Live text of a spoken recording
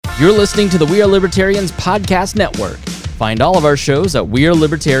You're listening to the We Are Libertarians Podcast Network. Find all of our shows at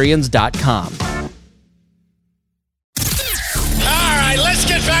wearelibertarians.com. All right, let's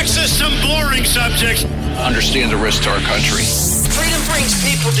get back to some boring subjects. Understand the risk to our country. Freedom brings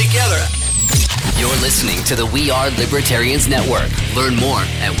people together. You're listening to the We Are Libertarians Network. Learn more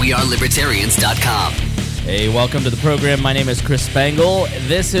at wearelibertarians.com. Hey, welcome to the program. My name is Chris Spangle.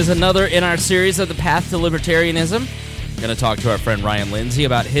 This is another in our series of the Path to Libertarianism. Going to talk to our friend Ryan Lindsay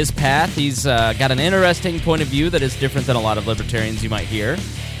about his path. He's got an interesting point of view that is different than a lot of libertarians you might hear,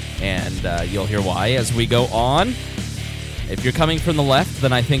 and you'll hear why as we go on. If you're coming from the left,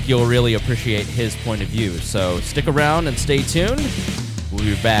 then I think you'll really appreciate his point of view. So stick around and stay tuned. We'll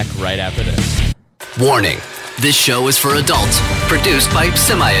be back right after this. Warning, this show is for adults, produced by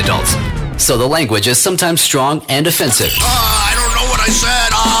semi-adults. So the language is sometimes strong and offensive. I don't know what I said.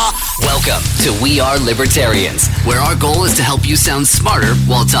 Welcome to We Are Libertarians, where our goal is to help you sound smarter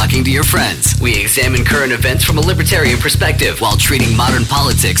while talking to your friends. We examine current events from a libertarian perspective while treating modern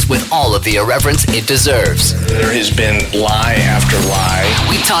politics with all of the irreverence it deserves. There has been lie after lie.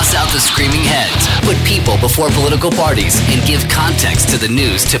 We toss out the screaming heads, put people before political parties, and give context to the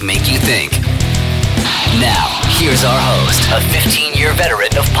news to make you think. Now, here's our host, a 15-year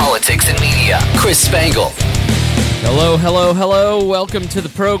veteran of politics and media, Chris Spangle. Hello, hello, hello. Welcome to the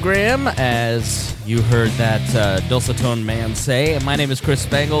program. As you heard that dulcetone man say, my name is Chris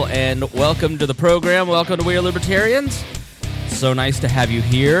Spangle, and welcome to the program. Welcome to We Are Libertarians. So nice to have you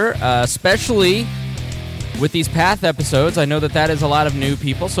here, especially with these Path episodes. I know that is a lot of new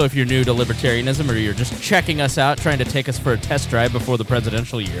people, so if you're new to libertarianism or you're just checking us out, trying to take us for a test drive before the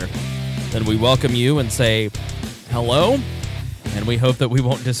presidential year, then we welcome you and say hello, and we hope that we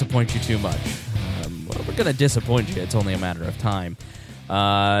won't disappoint you too much. We're going to disappoint you. It's only a matter of time.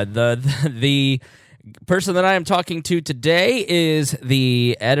 The person that I am talking to today is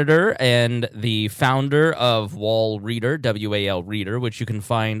the editor and the founder of Wall Reader, WAL Reader, which you can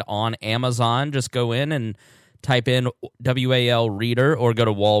find on Amazon. Just go in and type in WAL Reader or go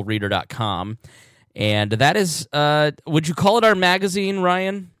to wallreader.com. And that is, would you call it our magazine,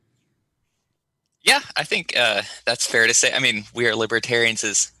 Ryan? Yeah, I think that's fair to say. I mean, We Are Libertarians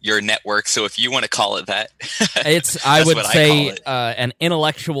is your network, so if you want to call it that, I would say an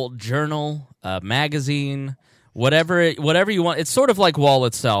intellectual journal, magazine, whatever you want. It's sort of like Wall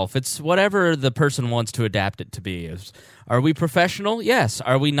itself. It's whatever the person wants to adapt it to be. Are we professional? Yes.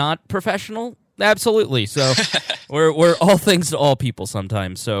 Are we not professional? Absolutely. So we're all things to all people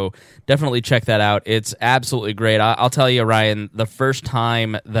sometimes. So definitely check that out. It's absolutely great. I'll tell you, Ryan, the first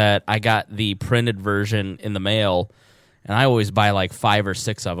time that I got the printed version in the mail, and I always buy like 5 or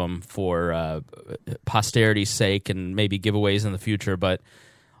 6 of them for posterity's sake and maybe giveaways in the future, but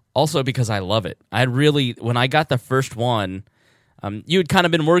also because I love it. When I got the first one, you'd kind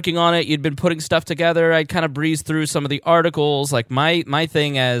of been working on it. You'd been putting stuff together. I'd kind of breezed through some of the articles. Like my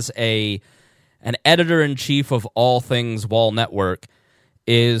thing as an editor-in-chief of all things Wall Network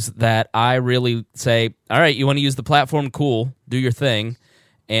is that I really say, all right, you want to use the platform? Cool, do your thing.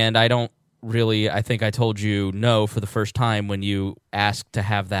 And I think I told you no for the first time when you asked to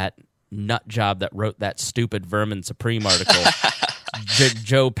have that nut job that wrote that stupid Vermin Supreme article,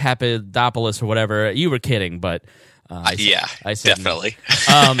 Joe Papadopoulos or whatever. You were kidding, but I said definitely.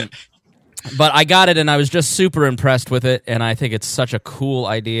 No. But I got it, and I was just super impressed with it, and I think it's such a cool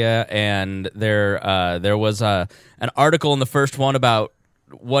idea. And there was an article in the first one about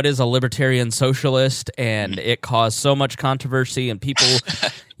what is a libertarian socialist, and it caused so much controversy and people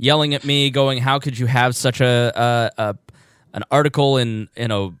yelling at me, going, "How could you have such an article in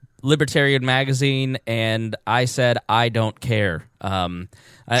a libertarian magazine?" And I said, "I don't care."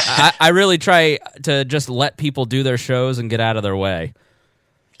 I really try to just let people do their shows and get out of their way.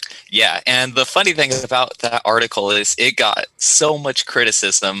 Yeah, and the funny thing about that article is it got so much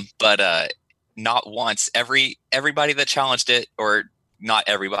criticism, but not once. Everybody that challenged it, or not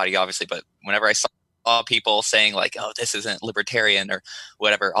everybody, obviously, but whenever I saw people saying like, "Oh, this isn't libertarian" or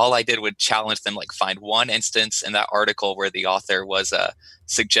whatever, all I did would challenge them, like find one instance in that article where the author was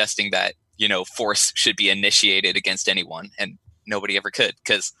suggesting that, force should be initiated against anyone, and nobody ever could,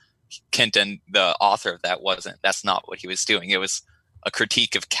 because Kenton, the author of that's not what he was doing. It was a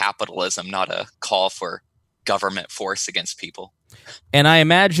critique of capitalism, not a call for government force against people. And I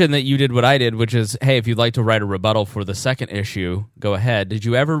imagine that you did what I did, which is, hey, if you'd like to write a rebuttal for the second issue, go ahead. Did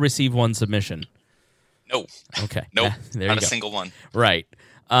you ever receive one submission? No. Okay. Nope. There not you a go. single one. Right.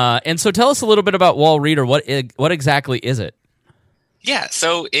 And so tell us a little bit about Wall Reader. What exactly is it? Yeah,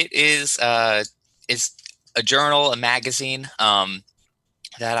 so it is a journal, a magazine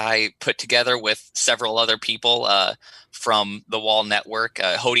that I put together with several other people from the Wall Network.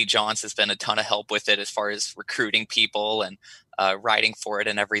 Hody Johns has been a ton of help with it as far as recruiting people and writing for it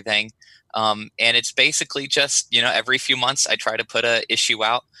and everything. And it's basically just, every few months I try to put a issue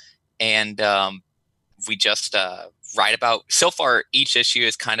out, and we just write about. So far, each issue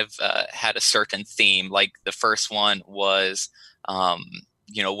has kind of had a certain theme. Like the first one was,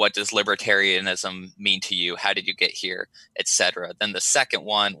 what does libertarianism mean to you? How did you get here, etc. Then the second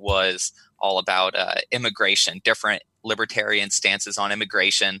one was all about immigration, different libertarian stances on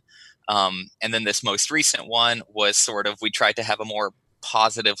immigration. And then this most recent one was sort of, we tried to have a more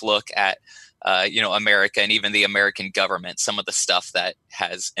positive look at, America and even the American government, some of the stuff that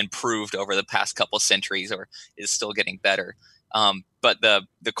has improved over the past couple centuries or is still getting better. But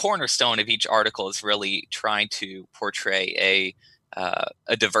the cornerstone of each article is really trying to portray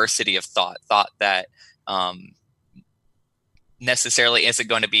a diversity of thought that necessarily isn't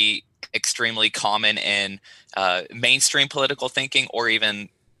going to be extremely common in mainstream political thinking or even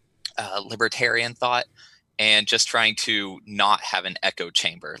libertarian thought, and just trying to not have an echo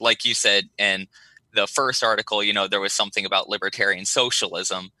chamber. Like you said in the first article, there was something about libertarian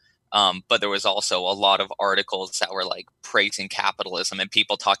socialism, but there was also a lot of articles that were like praising capitalism and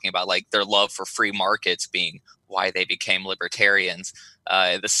people talking about like their love for free markets being why they became libertarians.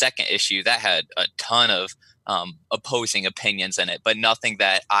 The second issue, that had a ton of opposing opinions in it, but nothing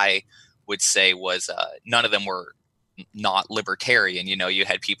that I would say was, none of them were not libertarian. You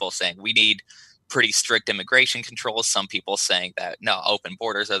had people saying we need pretty strict immigration controls. Some people saying that no, open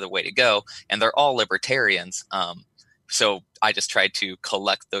borders are the way to go, and they're all libertarians. So I just tried to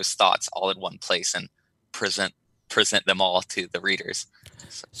collect those thoughts all in one place and present them all to the readers.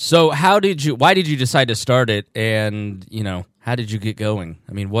 So why did you decide to start it, and how did you get going?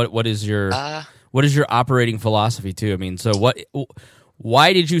 I mean, what is your operating philosophy too? I mean, so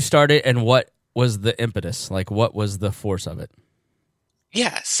why did you start it, and what was the impetus? Like, what was the force of it?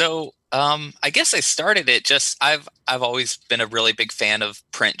 Yeah, so I guess I started it just, I've always been a really big fan of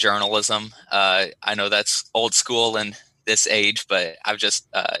print journalism. I know that's old school in this age, but I've just,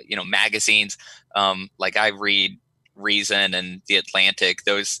 magazines, like I read Reason and The Atlantic,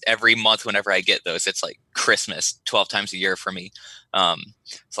 those every month. Whenever I get those, it's like Christmas 12 times a year for me.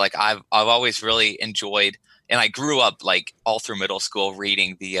 It's like I've always really enjoyed, and I grew up like all through middle school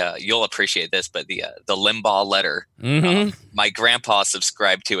reading the you'll appreciate this, but the Limbaugh Letter. Mm-hmm. My grandpa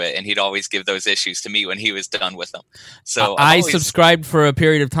subscribed to it, and he'd always give those issues to me when he was done with them. So I subscribed for a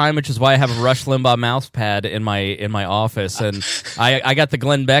period of time, which is why I have a Rush Limbaugh mouse pad in my office, and I got the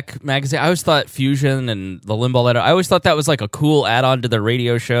Glenn Beck magazine. I always thought Fusion and the Limbaugh Letter, I always thought that was like a cool add-on to the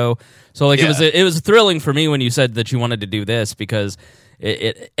radio show. So like it was thrilling for me when you said that you wanted to do this, because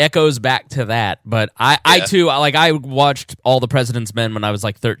it echoes back to that. But I too, I watched All the President's Men when I was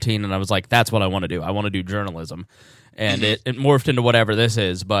like 13, and I was like, that's what I want to do. I want to do journalism. And it morphed into whatever this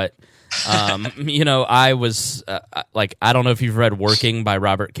is. But, I was I don't know if you've read Working by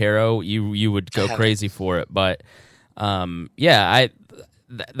Robert Caro. You would go crazy for it. But,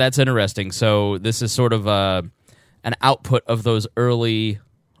 that's interesting. So this is sort of an output of those early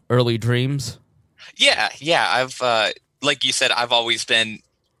dreams. Yeah. I've like you said, I've always been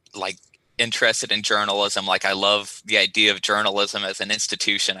like interested in journalism. Like I love the idea of journalism as an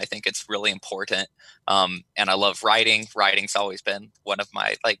institution. I think it's really important. And I love writing. Writing's always been one of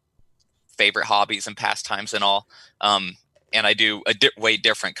my like favorite hobbies and pastimes and all. And I do a way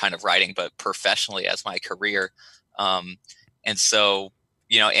different kind of writing, but professionally as my career. And so,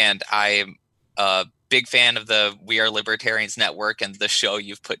 and I'm a big fan of the We Are Libertarians Network and the show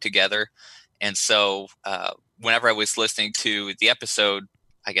you've put together. And so, whenever I was listening to the episode,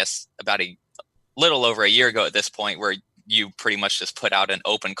 I guess about a little over a year ago at this point, where you pretty much just put out an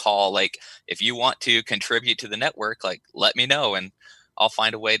open call, like, if you want to contribute to the network, like, let me know and I'll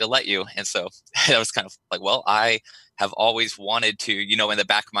find a way to let you. And so that was kind of like, well, I have always wanted to, in the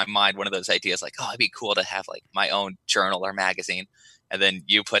back of my mind, one of those ideas like, oh, it'd be cool to have like my own journal or magazine. And then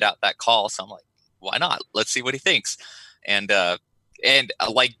you put out that call. So I'm like, why not? Let's see what he thinks. And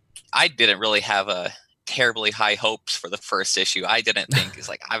like, I didn't really have a terribly high hopes for the first issue. I didn't think, it's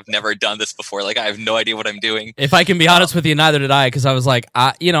like, I've never done this before. Like, I have no idea what I'm doing. If I can be honest with you, neither did I, because I was like,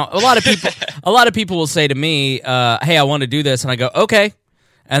 a lot of people will say to me, hey, I want to do this. And I go, okay.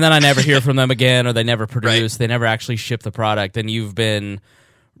 And then I never hear from them again, or they never produce. Right. They never actually ship the product. And you've been,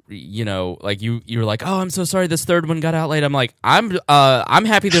 like you're like, oh, I'm so sorry this third one got out late. I'm like, I'm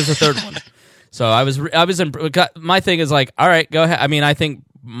happy there's a third one. So I was my thing is like, all right, go ahead. I mean, I think,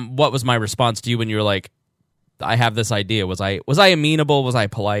 what was my response to you when you were like, I have this idea? Was I amenable? Was I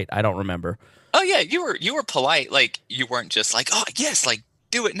polite? I don't remember. Oh yeah, you were polite. Like, you weren't just like, oh yes, like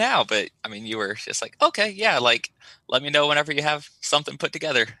do it now. But I mean, you were just like, okay, yeah, like let me know whenever you have something put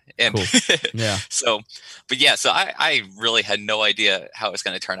together. And Cool. Yeah. so I really had no idea how it was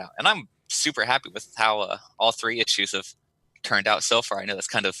going to turn out, and I'm super happy with how all 3 issues have turned out so far. I know that's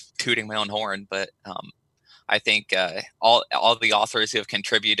kind of tooting my own horn, but I think all the authors who have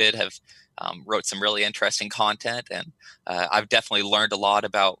contributed have wrote some really interesting content, and I've definitely learned a lot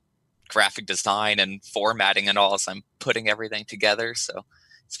about graphic design and formatting and all as I'm putting everything together. So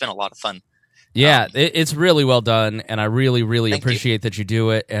it's been a lot of fun. Yeah, it's really well done, and I really, really appreciate that you do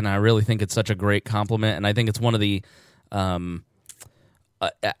it, and I really think it's such a great compliment, and I think it's one of the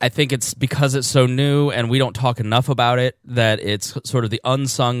I think it's because it's so new and we don't talk enough about it that it's sort of the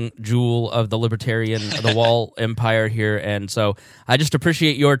unsung jewel of the libertarian, the Wall Empire here. And so I just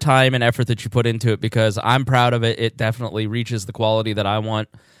appreciate your time and effort that you put into it because I'm proud of it. It definitely reaches the quality that I want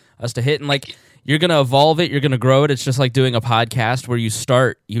us to hit. And like, you're going to evolve it. You're going to grow it. It's just like doing a podcast where you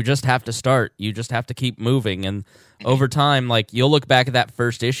start. You just have to start. You just have to keep moving. And over time, like, you'll look back at that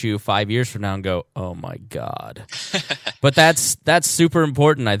first issue 5 years from now and go, oh my God. But that's super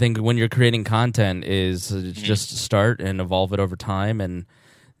important. I think when you're creating content is just start and evolve it over time. And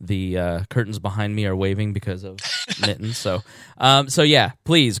the curtains behind me are waving because of mittens. So yeah,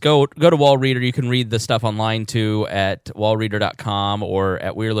 please go to Wall Reader. You can read the stuff online too at wallreader.com or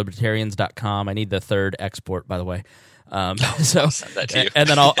at weirlibertarians.com. I need the third export, by the way. So I'll send that to you. And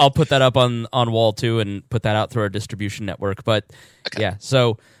then I'll put that up on Wall too and put that out through our distribution network. But yeah,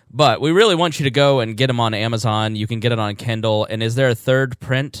 but we really want you to go and get them on Amazon. You can get it on Kindle. And is there a third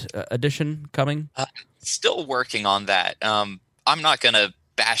print edition coming? Still working on that. I'm not going to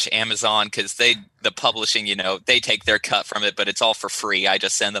bash Amazon because the publishing, they take their cut from it, but it's all for free. I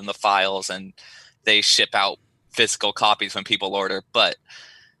just send them the files and they ship out physical copies when people order, but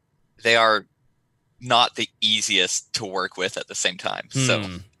they are not the easiest to work with at the same time. So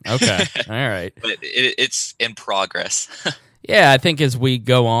okay. All right. But it's in progress. Yeah, I think as we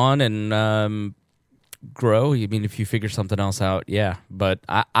go on and grow, I mean, if you figure something else out, yeah. But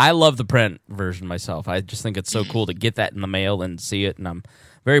I love the print version myself. I just think it's so cool to get that in the mail and see it, and I'm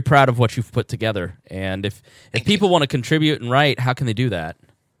very proud of what you've put together. And if people want to contribute and write, how can they do that?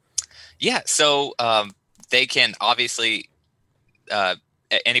 Yeah, so they can obviously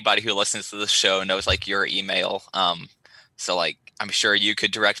anybody who listens to the show knows like your email. So like I'm sure you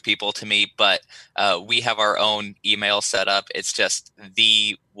could direct people to me, but we have our own email set up. It's just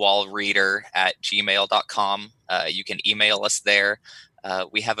thewallreader@gmail.com. You can email us there.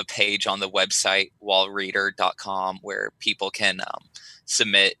 We have a page on the website, wallreader.com, where people can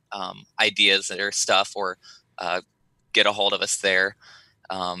submit ideas or stuff or get a hold of us there.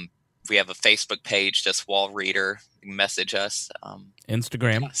 We have a Facebook page, just Wall Reader. You can message us.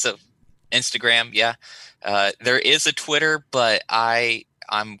 Instagram. So Instagram, yeah. There is a Twitter, but I'm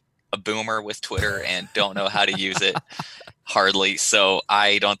a boomer with Twitter and don't know how to use it hardly. So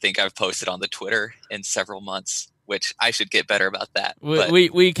I don't think I've posted on the Twitter in several months, which I should get better about that.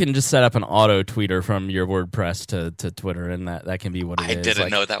 We can just set up an auto tweeter from your WordPress to Twitter, and that can be what it is. I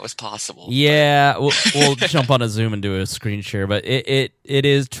didn't know that was possible. Yeah, we'll jump on a Zoom and do a screen share. But it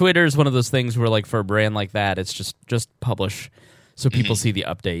is, Twitter is one of those things where, like, for a brand like that, it's just publish so people see the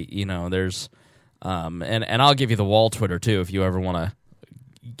update. There's and I'll give you the Wall Twitter too if you ever want to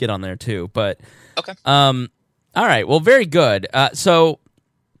get on there too. But okay. All right. Well, very good. So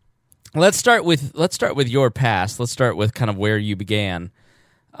let's start with your past. Let's start with kind of where you began.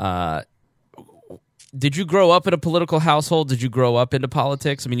 Did you grow up in a political household? Did you grow up into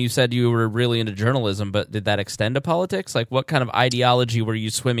politics? I mean, you said you were really into journalism, but did that extend to politics? Like, what kind of ideology were you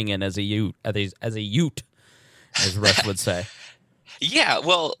swimming in as a Ute, as Russ would say? Yeah,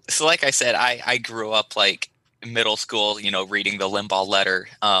 well, so like I said, I grew up like middle school, reading the Limbaugh letter.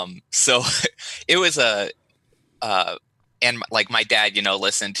 So it was and like my dad,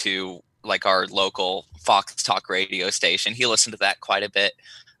 listened to like our local Fox Talk radio station. He listened to that quite a bit.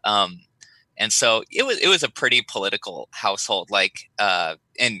 And so it was a pretty political household, like,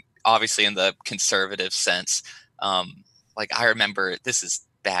 and obviously in the conservative sense. Like I remember, this is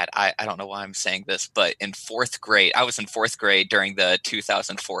bad. I don't know why I'm saying this, but I was in fourth grade during the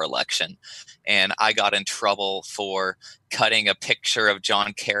 2004 election, and I got in trouble for cutting a picture of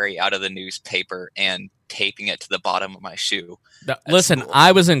John Kerry out of the newspaper and taping it to the bottom of my shoe. Now, listen, school.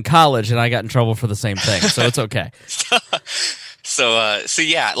 I was in college and I got in trouble for the same thing, so it's okay. So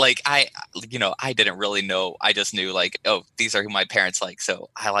yeah, like I didn't really know. I just knew like, oh, these are who my parents like, so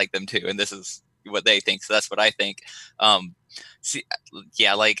I like them too, and this is what they think, so that's what I think.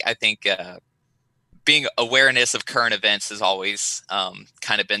 Yeah, like I think being awareness of current events has always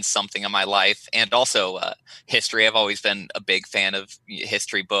kind of been something in my life, and also history. I've always been a big fan of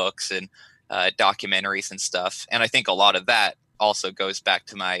history books and documentaries and stuff. And I think a lot of that also goes back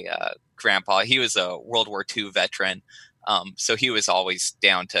to my grandpa. He was a World War II veteran. So he was always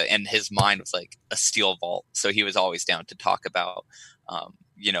down to, and his mind was like a steel vault. So he was always down to talk about,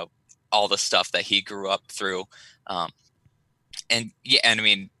 all the stuff that he grew up through. And I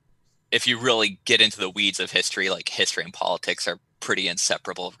mean, if you really get into the weeds of history, like history and politics are pretty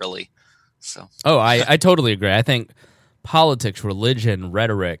inseparable, really. So. Oh, I totally agree. I think politics, religion,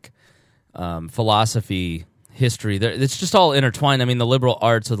 rhetoric, philosophy, history, it's just all intertwined. I mean, the liberal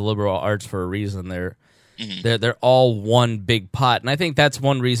arts are the liberal arts for a reason. They're all one big pot. And I think that's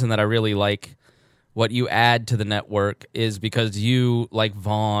one reason that I really like what you add to the network, is because you, like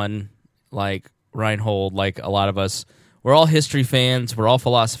Vaughn, like Reinhold, like a lot of us, we're all history fans, we're all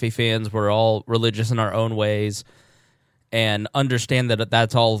philosophy fans, we're all religious in our own ways, and understand that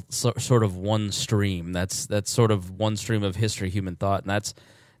that's all sort of one stream. That's sort of one stream of history, human thought. And it's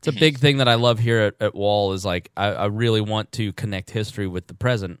a big thing that I love here at Wall, is like I really want to connect history with the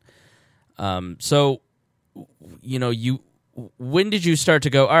present. So, when did you start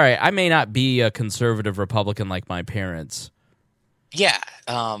to go, all right, I may not be a conservative Republican like my parents? Yeah.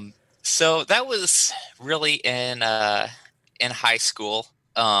 So that was really in high school,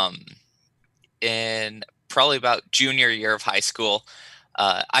 in probably about junior year of high school.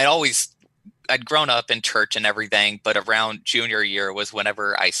 I'd grown up in church and everything, but around junior year was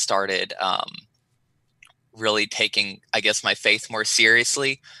whenever I started really taking, I guess, my faith more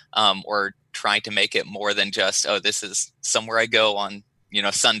seriously, or trying to make it more than just, oh, this is somewhere I go on,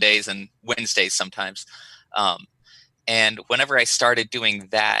 Sundays and Wednesdays sometimes. And whenever I started doing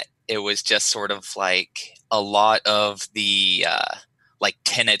that, it was just sort of like a lot of the like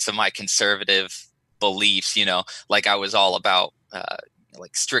tenets of my conservative beliefs, like I was all about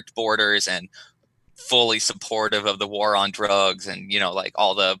like strict borders and fully supportive of the war on drugs and, like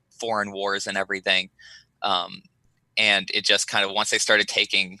all the foreign wars and everything. And it just kind of, once I started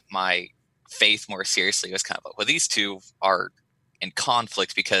taking my faith more seriously, it was kind of like, well, these two are in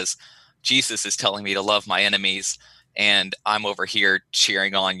conflict, because Jesus is telling me to love my enemies, and I'm over here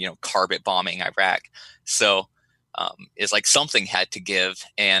cheering on, carpet bombing Iraq. So it's like something had to give.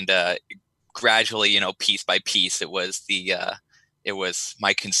 And gradually, piece by piece, it was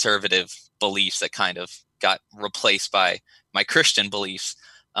my conservative beliefs that kind of got replaced by my Christian beliefs.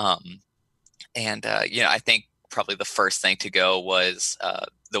 I think probably the first thing to go was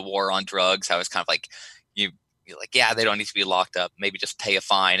the war on drugs. I was kind of like, you're like, yeah, they don't need to be locked up. Maybe just pay a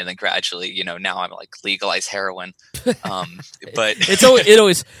fine. And then gradually, now I'm like, legalize heroin. But it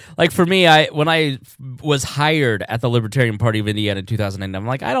always, like, for me, when I was hired at the Libertarian Party of Indiana in 2009, I'm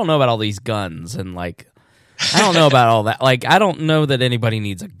like, I don't know about all these guns, and like, I don't know about all that. Like, I don't know that anybody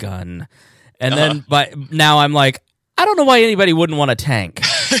needs a gun. And then, but now I'm like, I don't know why anybody wouldn't want a tank.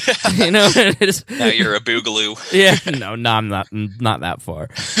 Now you're a boogaloo. Yeah, no, I'm not that far.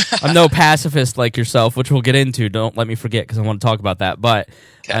 I'm no pacifist like yourself, which we'll get into. Don't let me forget, because I want to talk about that. But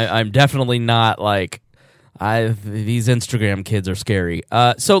okay. I'm definitely not like these Instagram kids are scary.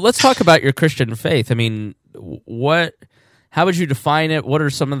 So let's talk about your Christian faith. I mean, how would you define it? What are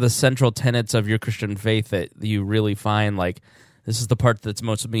some of the central tenets of your Christian faith that you really find like, this is the part that's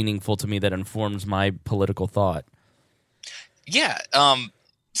most meaningful to me, that informs my political thought? Yeah.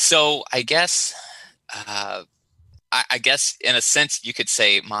 So I guess, in a sense you could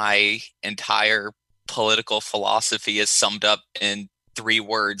say my entire political philosophy is summed up in 3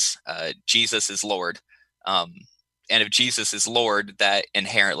 words. Jesus is Lord. And if Jesus is Lord, that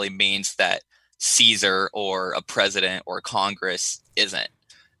inherently means that Caesar or a president or Congress isn't.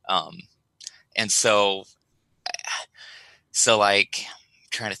 And so like, I'm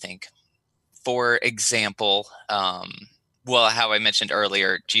trying to think, for example, how I mentioned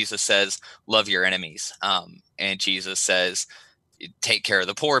earlier, Jesus says, love your enemies. And Jesus says, take care of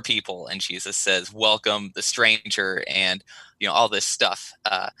the poor people. And Jesus says, welcome the stranger, and, all this stuff.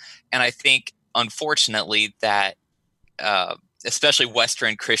 And I think, unfortunately, that especially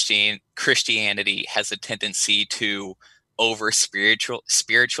Western Christianity has a tendency to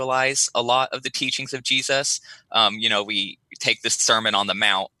spiritualize a lot of the teachings of Jesus. We take this Sermon on the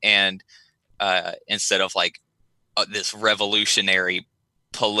Mount, and instead of like this revolutionary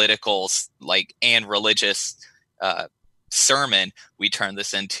political and religious sermon, we turn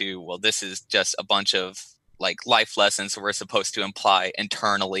this into, well, this is just a bunch of like life lessons we're supposed to imply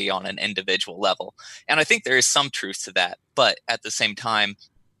internally on an individual level. And I think there is some truth to that, but at the same time,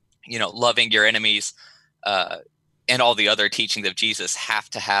 loving your enemies and all the other teachings of Jesus have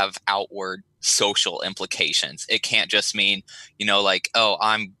to have outward social implications. It can't just mean, like, oh,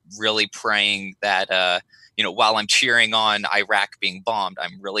 I'm really praying that, while I'm cheering on Iraq being bombed,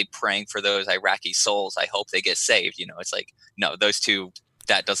 I'm really praying for those Iraqi souls. I hope they get saved. It's like, no, those two,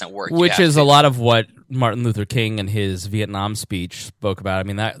 that doesn't work. Which is a lot of what Martin Luther King in his Vietnam speech spoke about. I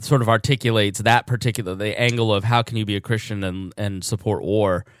mean, that sort of articulates that the angle of how can you be a Christian and support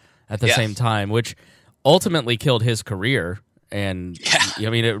war at the same time, which ultimately killed his career. And I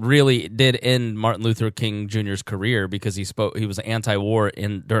mean, it really did end Martin Luther King Jr.'s career because he was anti-war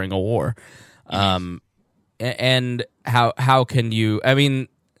during a war. Mm-hmm. And how can you? I mean,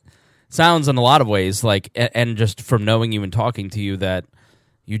 sounds in a lot of ways like, and just from knowing you and talking to you, that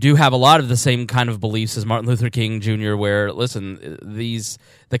you do have a lot of the same kind of beliefs as Martin Luther King Jr. Where, listen,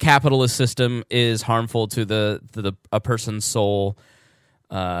 the capitalist system is harmful to a person's soul.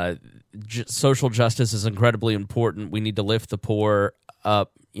 Social justice is incredibly important. We need to lift the poor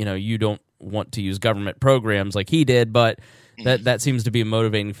up. You don't want to use government programs like he did, but that seems to be a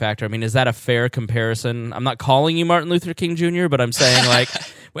motivating factor. I mean, is that a fair comparison? I'm not calling you Martin Luther King Jr., but I'm saying, like,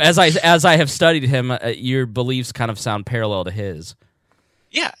 as I have studied him, your beliefs kind of sound parallel to his.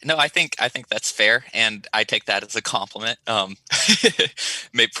 Yeah, no, I think that's fair, and I take that as a compliment.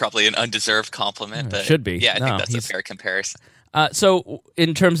 Maybe probably an undeserved compliment, but should be. Yeah, I think that's a fair comparison. So,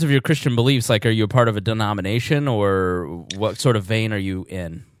 in terms of your Christian beliefs, like, are you a part of a denomination, or what sort of vein are you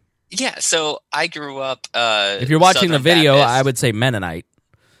in? Yeah, so I grew up. If you're watching Southern the video, Baptist. I would say Mennonite.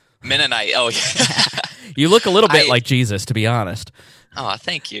 Mennonite. Oh, yeah. You look a little bit like Jesus, to be honest. Oh,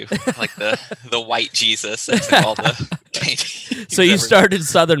 thank you. Like the white Jesus. That's all the painting. So you started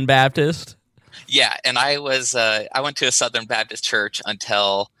Southern Baptist? Yeah, and I went to a Southern Baptist church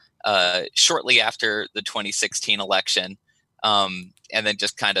until shortly after the 2016 election, and then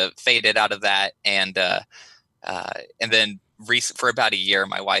just kind of faded out of that, and then for about a year,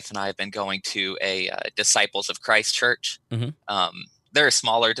 my wife and I have been going to a Disciples of Christ church. Mm-hmm. They're a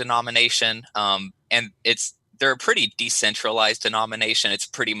smaller denomination, and they're a pretty decentralized denomination. It's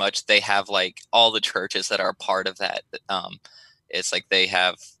pretty much, they have like all the churches that are part of that. It's like they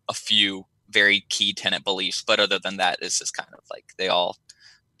have a few very key tenet beliefs, but other than that, it's just kind of like they all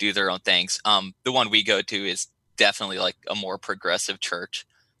do their own things. The one we go to is definitely like a more progressive church,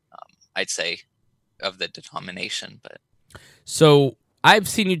 I'd say, of the denomination. But so I've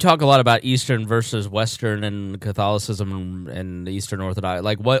seen you talk a lot about Eastern versus Western and Catholicism and Eastern Orthodox.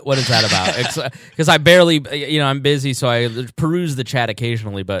 Like, what is that about? Because I barely, I'm busy, so I peruse the chat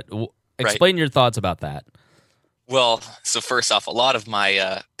occasionally. But explain your thoughts about that. Well, so first off, a lot of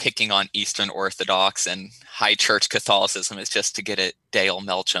my picking on Eastern Orthodox and high church Catholicism is just to get at Dale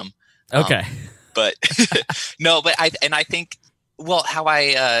Melcham. Okay, but no, but I think. Well, how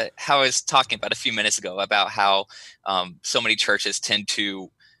I was talking about a few minutes ago about how so many churches tend to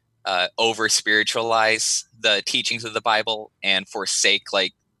over spiritualize the teachings of the Bible and forsake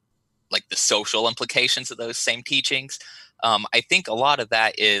like the social implications of those same teachings. I think a lot of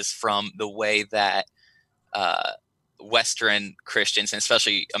that is from the way that Western Christians, and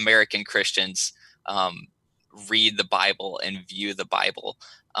especially American Christians, read the Bible and view the Bible,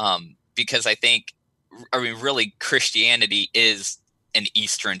 because really, Christianity is an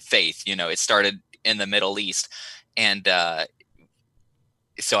Eastern faith. It started in the Middle East, and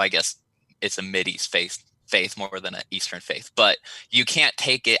so I guess it's a Mideast faith more than an Eastern faith. But you can't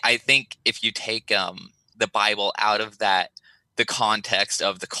take it. I think if you take the Bible out of the context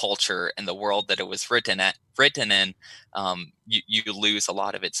of the culture and the world that it was written in, you lose a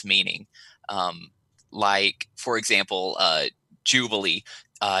lot of its meaning. Like, for example, Jubilee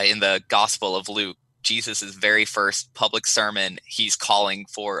in the Gospel of Luke. Jesus' very first public sermon, he's calling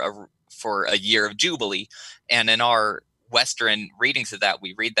for a year of Jubilee. And in our Western readings of that,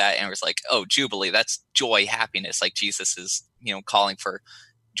 we read that and it's like, oh, Jubilee, that's joy, happiness. Like Jesus is, calling for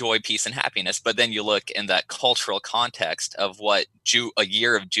joy, peace, and happiness. But then you look in that cultural context of what a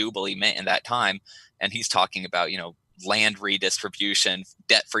year of Jubilee meant in that time. And he's talking about, land redistribution,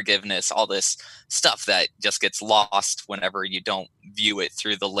 debt forgiveness, all this stuff that just gets lost whenever you don't view it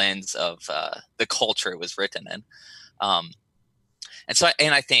through the lens of the culture it was written in. And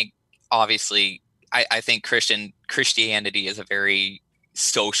I think, obviously, I think Christianity is a very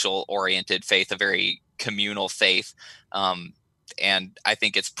social oriented faith, a very communal faith. And I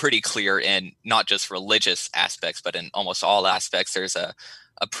think it's pretty clear in not just religious aspects, but in almost all aspects, there's a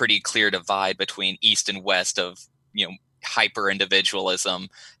pretty clear divide between East and West of, hyper individualism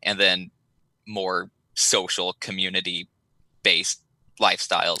and then more social community based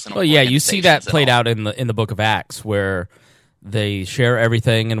lifestyles. And well, yeah, you see that played out in the book of Acts, where They share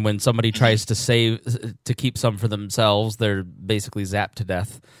everything, and when somebody tries to keep some for themselves, they're basically zapped to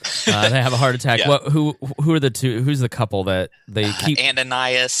death. They have a heart attack. Yeah. Who are the two? Who's the couple that they keep?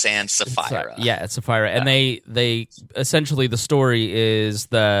 Ananias and Sapphira. Yeah, it's Sapphira, and they essentially, the story is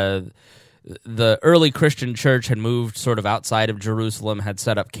the early Christian church had moved sort of outside of Jerusalem, had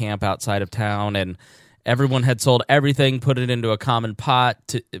set up camp outside of town, and everyone had sold everything, put it into a common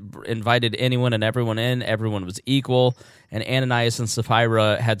pot, invited anyone and everyone in. Everyone was equal. And Ananias and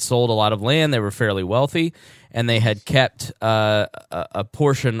Sapphira had sold a lot of land. They were fairly wealthy, and they had kept a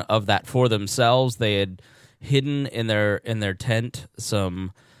portion of that for themselves. They had hidden in their tent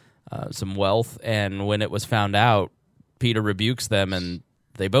some wealth, and when it was found out, Peter rebukes them, and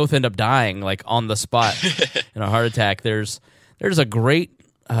they both end up dying like on the spot in a heart attack. There's a great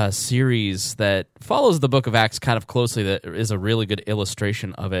series that follows the book of Acts kind of closely that is a really good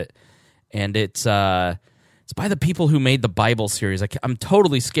illustration of it, and it's by the people who made the Bible series. I'm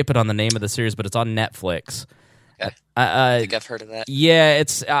totally skipping on the name of the series, but it's on Netflix. Yeah. I think I've heard of that. Yeah,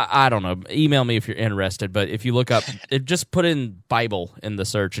 it's I don't know. Email me if you're interested, but if you look up, just put in Bible in the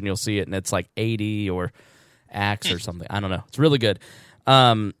search and you'll see it, and it's like 80 or Acts or something. I don't know. It's really good.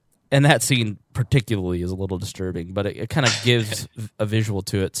 And that scene particularly is a little disturbing, but it kind of gives a visual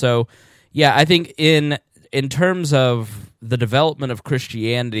to it. So, yeah, I think in terms of the development of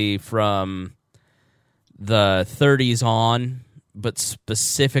Christianity from the 30s on, but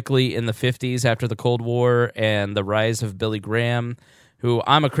specifically in the 50s after the Cold War and the rise of Billy Graham, who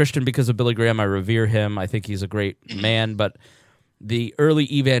I'm a Christian because of Billy Graham. I revere him. I think he's a great man, but the early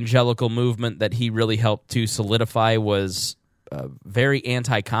evangelical movement that he really helped to solidify was very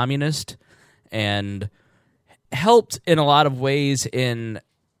anti-communist and helped in a lot of ways in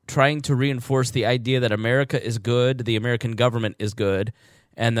trying to reinforce the idea that America is good, the American government is good,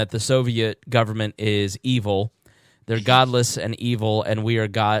 and that the Soviet government is evil. They're godless and evil, and we are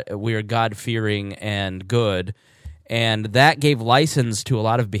God-fearing and good. And that gave license to a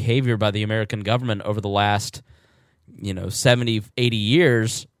lot of behavior by the American government over the last 70, 80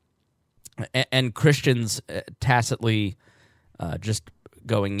 years, and Christians tacitly just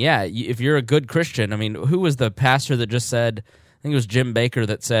going, yeah, if you're a good Christian, I mean, who was the pastor that just said, I think it was Jim Baker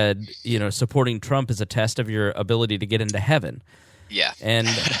that said, supporting Trump is a test of your ability to get into heaven. Yeah. And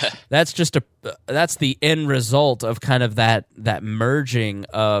that's that's the end result of kind of that merging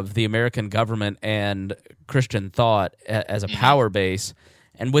of the American government and Christian thought as a power base.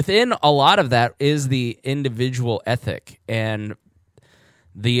 And within a lot of that is the individual ethic and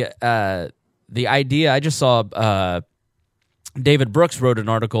the idea. I just saw David Brooks wrote an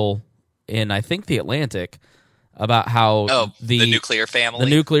article in, I think, The Atlantic about how the nuclear family. The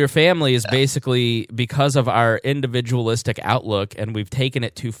nuclear family is basically because of our individualistic outlook, and we've taken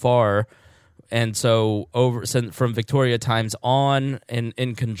it too far. And so from Victoria times on,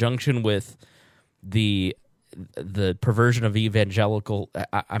 in conjunction with the perversion of evangelical,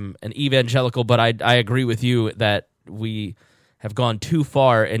 I'm an evangelical, but I agree with you that we have gone too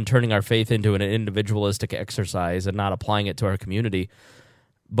far in turning our faith into an individualistic exercise and not applying it to our community.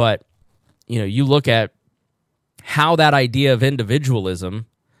 But you look at how that idea of individualism,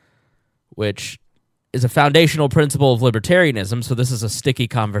 which is a foundational principle of libertarianism, so this is a sticky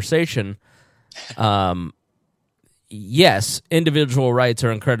conversation. Yes, individual rights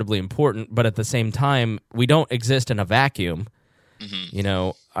are incredibly important, but at the same time, we don't exist in a vacuum.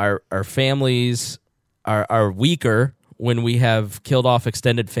 Mm-hmm. Our families are weaker when we have killed off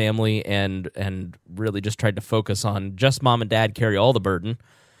extended family and really just tried to focus on just mom and dad carry all the burden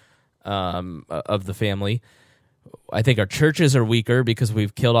of the family. I think our churches are weaker because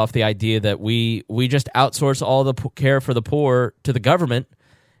we've killed off the idea that we just outsource all the care for the poor to the government,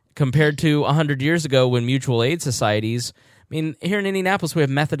 compared to 100 years ago when mutual aid societies. I mean, here in Indianapolis, we have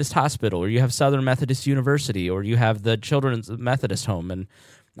Methodist Hospital, or you have Southern Methodist University, or you have the Children's Methodist Home. And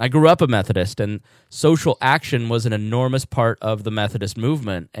I grew up a Methodist, and social action was an enormous part of the Methodist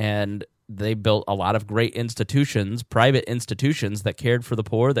movement. And they built a lot of great institutions, private institutions that cared for the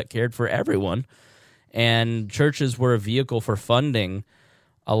poor, that cared for everyone. And churches were a vehicle for funding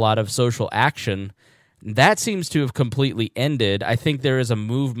a lot of social action. That seems to have completely ended. I think there is a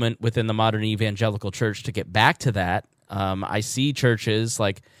movement within the modern evangelical church to get back to that. I see churches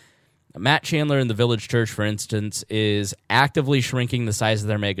like Matt Chandler in the Village Church, for instance, is actively shrinking the size of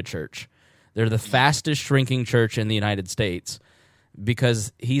their megachurch. They're the fastest shrinking church in the United States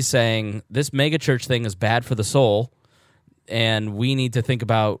because he's saying this megachurch thing is bad for the soul, and we need to think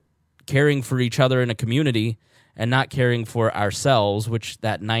about caring for each other in a community and not caring for ourselves, which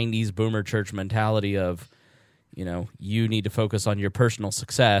that 90s boomer church mentality of, you need to focus on your personal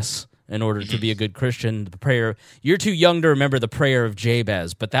success in order to be a good Christian. The prayer, you're too young to remember the prayer of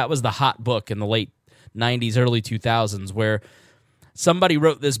Jabez, but that was the hot book in the late 90s, early 2000s, where somebody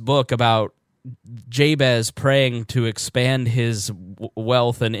wrote this book about Jabez praying to expand his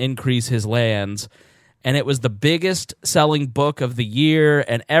wealth and increase his lands. And it was the biggest selling book of the year,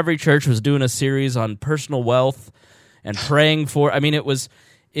 and every church was doing a series on personal wealth and praying for. I mean, it was.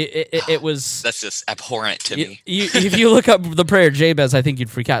 That's just abhorrent to me. If you look up the prayer of Jabez, I think you'd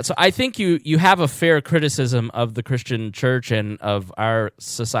freak out. So I think you have a fair criticism of the Christian church and of our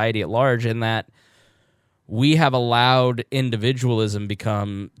society at large in that we have allowed individualism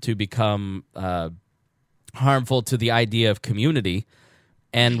become harmful to the idea of community,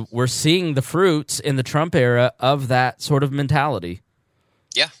 and we're seeing the fruits in the Trump era of that sort of mentality.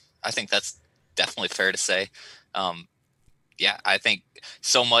 Yeah, I think that's definitely fair to say. Yeah, I think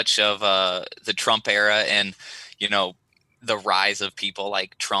so much of the Trump era and, the rise of people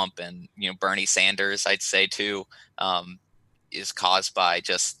like Trump and, Bernie Sanders, I'd say too, is caused by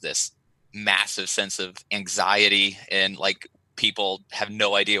just this massive sense of anxiety, and like people have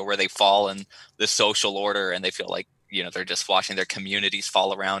no idea where they fall in the social order, and they feel like, they're just watching their communities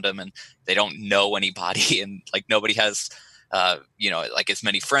fall around them, and they don't know anybody, and like nobody has, like as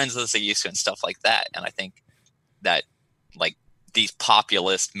many friends as they used to and stuff like that. And I think that like these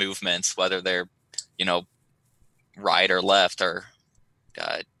populist movements, whether they're, right or left, are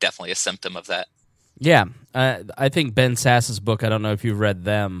definitely a symptom of that. Yeah. I think Ben Sass's book, I don't know if you've read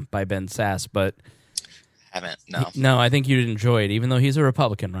Them by Ben Sass, but haven't. No. No, I think you'd enjoy it, even though he's a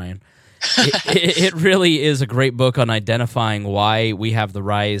Republican, Ryan. It really is a great book on identifying why we have the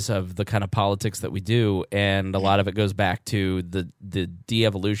rise of the kind of politics that we do, and a lot of it goes back to the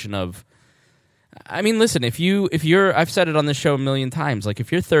de-evolution of. I mean, listen, if you're, I've said it on this show a million times, like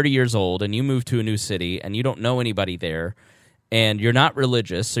if you're 30 years old and you move to a new city and you don't know anybody there, and you're not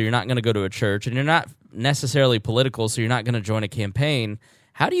religious, so you're not going to go to a church, and you're not necessarily political, so you're not going to join a campaign,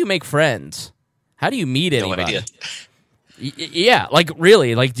 how do you make friends? How do you meet anybody? No idea. Yeah, like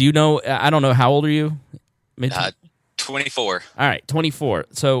really, like do you know, I don't know, how old are you? 24. All right, 24.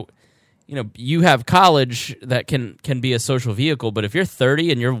 So, you have college that can be a social vehicle, but if you're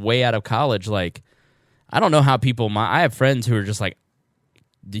 30 and you're way out of college, like, I don't know how people. I have friends who are just like,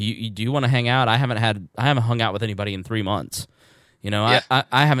 do you want to hang out? I haven't hung out with anybody in 3 months. Yeah.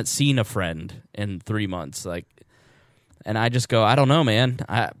 I haven't seen a friend in 3 months. Like, and I just go, I don't know, man.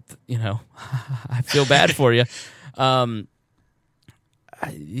 I feel bad for you.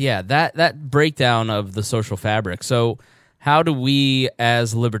 Yeah, that breakdown of the social fabric. So how do we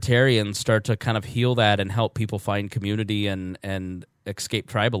as libertarians start to kind of heal that and help people find community and escape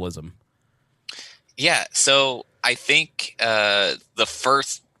tribalism? Yeah, so I think I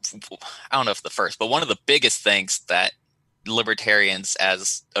don't know if the first, but one of the biggest things that libertarians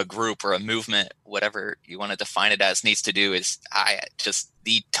as a group or a movement, whatever you want to define it as, needs to do is just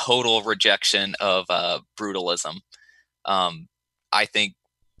the total rejection of brutalism. I think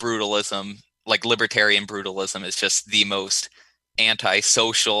brutalism, like libertarian brutalism, is just the most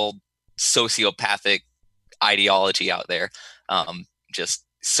antisocial, sociopathic ideology out there. Just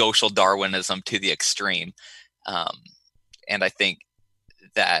social Darwinism to the extreme. And I think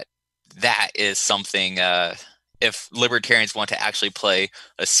that is something, if libertarians want to actually play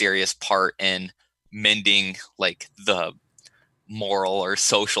a serious part in mending like the moral or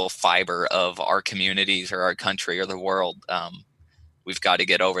social fiber of our communities or our country or the world, we've got to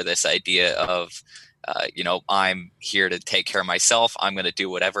get over this idea of, I'm here to take care of myself. I'm going to do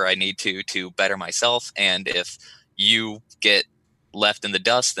whatever I need to better myself. And if you get left in the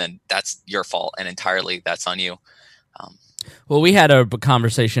dust, then that's your fault, and entirely that's on you. Well, we had a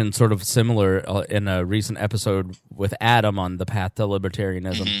conversation sort of similar in a recent episode with Adam on the path to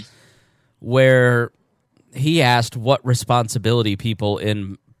libertarianism, where he asked what responsibility people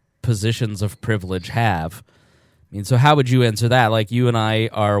in positions of privilege have. I mean, so how would you answer that? Like, you and I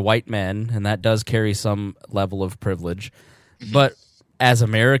are white men, and that does carry some level of privilege. But as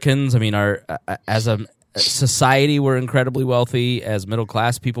Americans, I mean, as a society, we're incredibly wealthy. As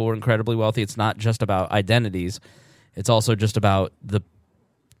middle-class people, we're incredibly wealthy. It's not just about identities. It's also just about the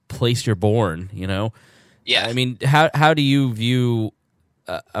place you're born, Yeah. I mean, how do you view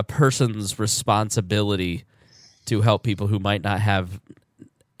a person's responsibility to help people who might not have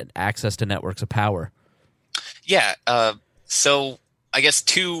access to networks of power? Yeah. So I guess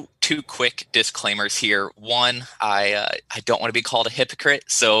two quick disclaimers here. One, I don't want to be called a hypocrite,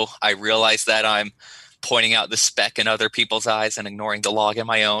 so I realize that I'm pointing out the speck in other people's eyes and ignoring the log in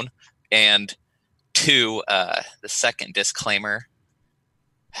my own. And two, the second disclaimer,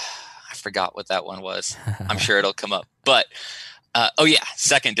 I forgot what that one was. I'm sure it'll come up. But Oh yeah,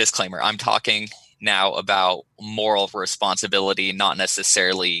 second disclaimer. I'm talking now about moral responsibility, not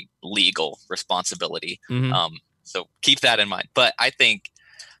necessarily legal responsibility. Mm-hmm. So keep that in mind. But I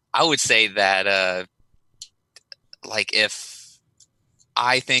would say that if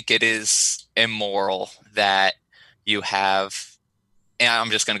I think it is immoral that you have, and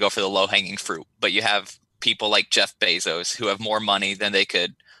I'm just going to go for the low-hanging fruit, but you have people like Jeff Bezos who have more money than they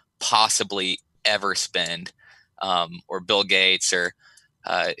could possibly ever spend, or Bill Gates, or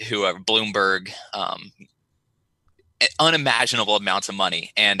whoever, Bloomberg, unimaginable amounts of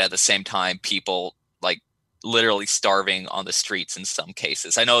money, and at the same time, people like literally starving on the streets in some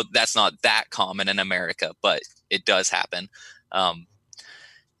cases. I know that's not that common in America, but it does happen.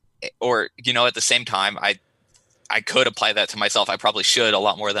 Or, at the same time, I could apply that to myself. I probably should a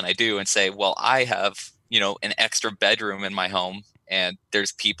lot more than I do, and say, well, I have, an extra bedroom in my home, and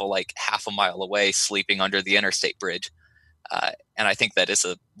there's people like half a mile away sleeping under the interstate bridge. And I think that is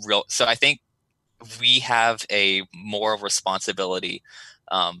so I think we have a moral responsibility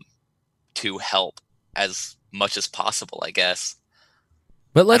to help as much as possible, I guess.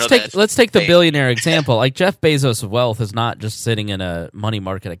 But let's take the billionaire example. Like, Jeff Bezos' wealth is not just sitting in a money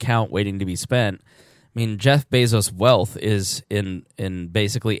market account waiting to be spent. I mean, Jeff Bezos' wealth is in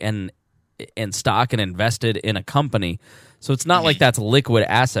basically in stock and invested in a company. So it's not like that's liquid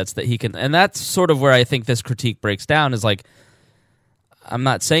assets that he can, and that's sort of where I think this critique breaks down, is like, I'm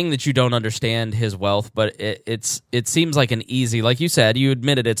not saying that you don't understand his wealth, but it seems like an easy, like you said, you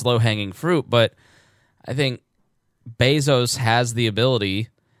admitted it's low-hanging fruit, but I think Bezos has the ability,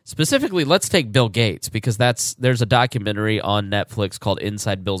 specifically, let's take Bill Gates, because there's a documentary on Netflix called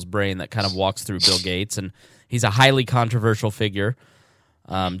Inside Bill's Brain that kind of walks through Bill Gates, and he's a highly controversial figure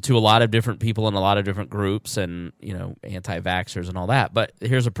to a lot of different people in a lot of different groups, and anti-vaxxers and all that. But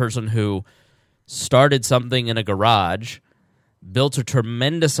here's a person who started something in a garage, built a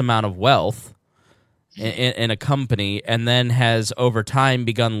tremendous amount of wealth in a company, and then has over time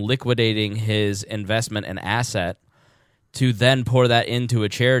begun liquidating his investment and asset to then pour that into a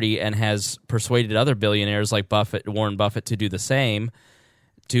charity, and has persuaded other billionaires like Warren Buffett to do the same,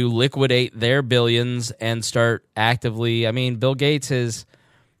 to liquidate their billions and start actively. I mean, Bill Gates has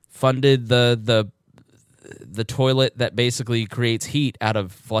funded the toilet that basically creates heat out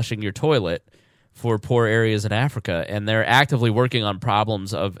of flushing your toilet for poor areas in Africa, and they're actively working on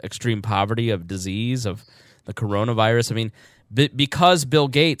problems of extreme poverty, of disease, of the coronavirus. I mean, because Bill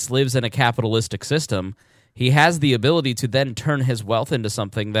Gates lives in a capitalistic system, he has the ability to then turn his wealth into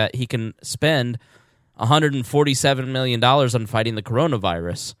something that he can spend $147 million on fighting the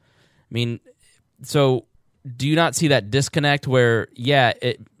coronavirus. I mean, so do you not see that disconnect where, yeah,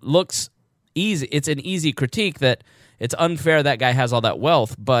 it looks easy, it's an easy critique that it's unfair that guy has all that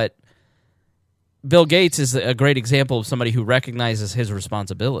wealth, but Bill Gates is a great example of somebody who recognizes his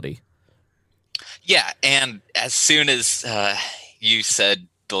responsibility. Yeah, and as soon as you said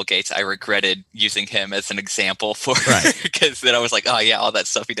Bill Gates, I regretted using him as an example for, because then I was like, oh yeah, all that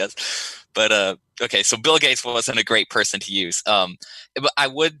stuff he does. But okay, so Bill Gates wasn't a great person to use. But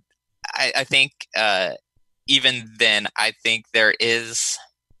I think even then, I think there is.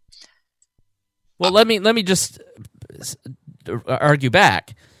 Well, let me just argue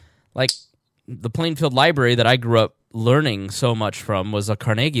back. Like, the Plainfield Library that I grew up learning so much from was a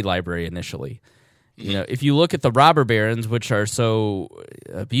Carnegie Library initially. If you look at the robber barons, which are so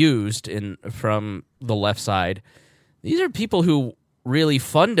abused from the left side, these are people who really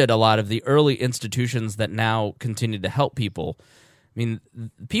funded a lot of the early institutions that now continue to help people. I mean,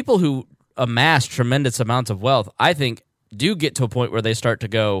 people who amass tremendous amounts of wealth, I think, do get to a point where they start to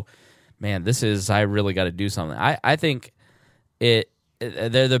go, man, I really got to do something. I think they're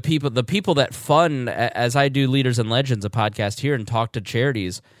the people that fund, as I do Leaders and Legends, a podcast here, and talk to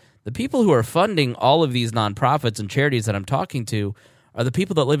charities. The people who are funding all of these nonprofits and charities that I'm talking to are the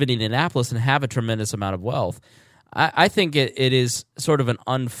people that live in Indianapolis and have a tremendous amount of wealth. I think it is sort of an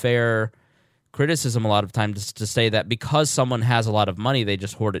unfair criticism a lot of times to say that because someone has a lot of money, they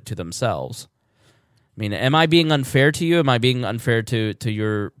just hoard it to themselves. I mean, am I being unfair to you? Am I being unfair to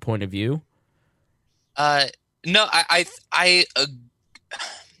your point of view? No,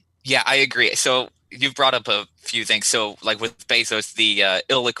 yeah, I agree. So you've brought up a few things. So like with Bezos, the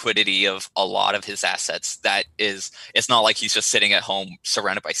illiquidity of a lot of his assets, it's not like he's just sitting at home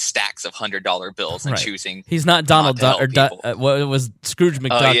surrounded by stacks of $100 bills and choosing. He's not Donald Duck what was Scrooge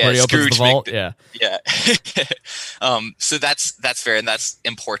McDuck where he opens the vault. Yeah. So that's fair, and that's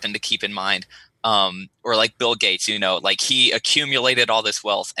important to keep in mind. Or like Bill Gates, like he accumulated all this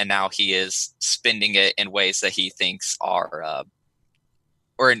wealth and now he is spending it in ways that he thinks are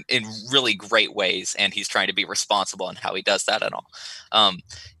or in really great ways, and he's trying to be responsible in how he does that and all.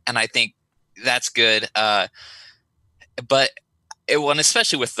 And I think that's good. But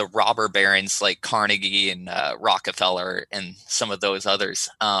especially with the robber barons like Carnegie and Rockefeller and some of those others,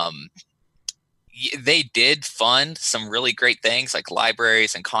 they did fund some really great things like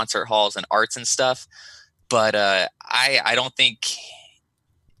libraries and concert halls and arts and stuff. But I don't think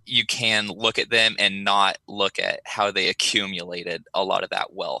you can look at them and not look at how they accumulated a lot of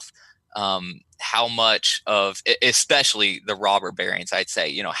that wealth. How much of, especially the robber barons, I'd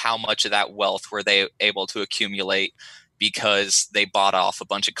say, how much of that wealth were they able to accumulate because they bought off a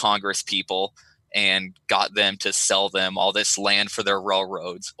bunch of Congress people and got them to sell them all this land for their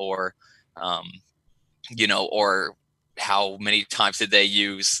railroads, or, or how many times did they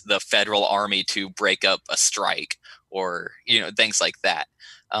use the federal army to break up a strike, or, things like that.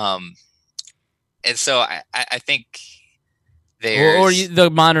 And so I think or the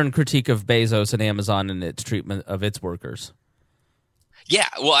modern critique of Bezos and Amazon and its treatment of its workers. Yeah,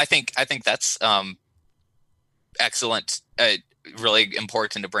 well, I think that's excellent, really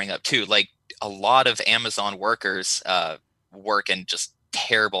important to bring up too. Like, a lot of Amazon workers work in just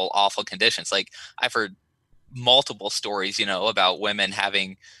terrible, awful conditions. Like, I've heard multiple stories, about women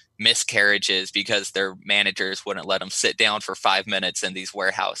having miscarriages because their managers wouldn't let them sit down for 5 minutes in these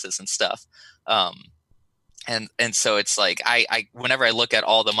warehouses and stuff. And so it's like, I whenever I look at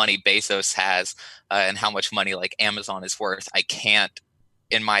all the money Bezos has and how much money like Amazon is worth, I can't,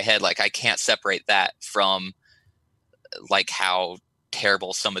 in my head, like, I can't separate that from like how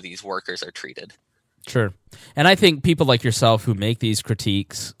terrible some of these workers are treated. Sure. And I think people like yourself who make these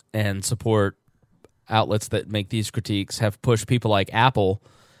critiques and support outlets that make these critiques have pushed people like Apple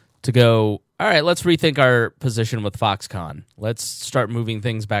to go, all right, let's rethink our position with Foxconn. Let's start moving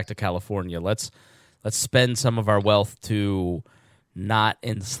things back to California. Let's spend some of our wealth to not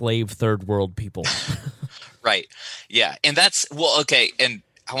enslave third world people. Right. Yeah. And that's, well, okay. And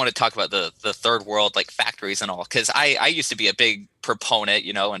I want to talk about the third world, like factories and all, because I used to be a big proponent,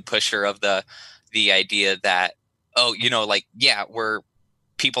 and pusher of the idea that, where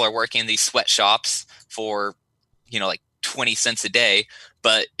people are working in these sweatshops for, like 20 cents a day,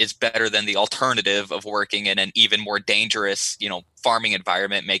 but it's better than the alternative of working in an even more dangerous, farming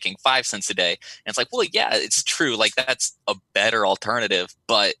environment making 5 cents a day. And it's like, well, yeah, it's true. Like, that's a better alternative,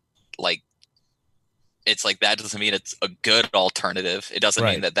 but like, it's like, that doesn't mean it's a good alternative. It doesn't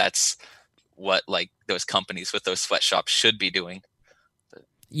mean that that's what like those companies with those sweatshops should be doing. But.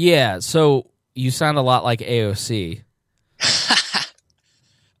 Yeah. So you sound a lot like AOC.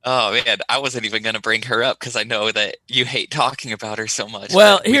 Oh man, I wasn't even going to bring her up because I know that you hate talking about her so much.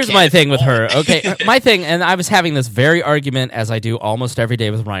 Well, here's my thing with her. Okay, my thing, and I was having this very argument, as I do almost every day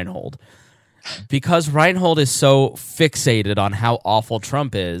with Reinhold, because Reinhold is so fixated on how awful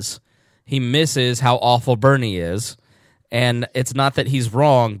Trump is, he misses how awful Bernie is. And it's not that he's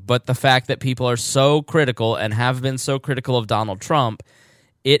wrong, but the fact that people are so critical and have been so critical of Donald Trump,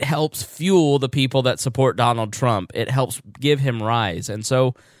 it helps fuel the people that support Donald Trump. It helps give him rise. And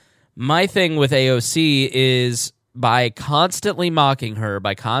so my thing with AOC is, by constantly mocking her,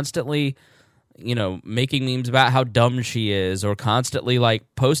 by constantly, making memes about how dumb she is, or constantly like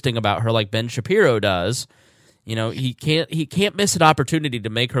posting about her like Ben Shapiro does, he can't miss an opportunity to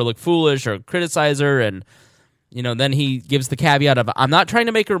make her look foolish or criticize her. And, then he gives the caveat of, I'm not trying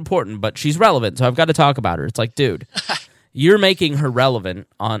to make her important, but she's relevant, so I've got to talk about her. It's like, dude, you're making her relevant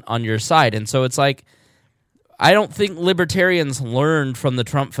on your side. And so it's like, I don't think libertarians learned from the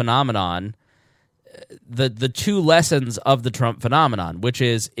Trump phenomenon the two lessons of the Trump phenomenon, which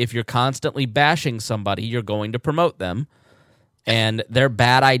is, if you're constantly bashing somebody, you're going to promote them, and their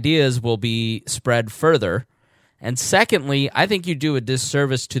bad ideas will be spread further. And secondly, I think you do a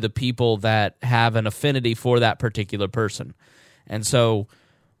disservice to the people that have an affinity for that particular person. And so,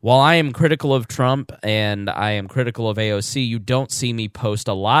 while I am critical of Trump and I am critical of AOC, you don't see me post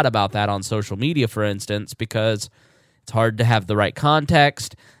a lot about that on social media, for instance, because it's hard to have the right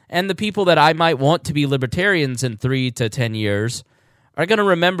context. And the people that I might want to be libertarians in 3 to 10 years are going to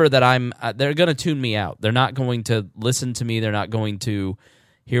remember that they're going to tune me out. They're not going to listen to me. They're not going to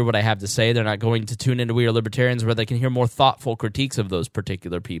hear what I have to say. They're not going to tune into We Are Libertarians, where they can hear more thoughtful critiques of those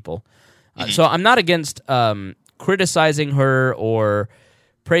particular people. So I'm not against criticizing her or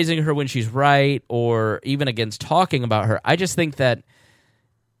praising her when she's right, or even against talking about her. I just think that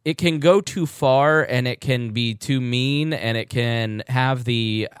it can go too far, and it can be too mean, and it can have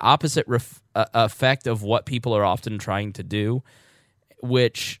the opposite effect of what people are often trying to do,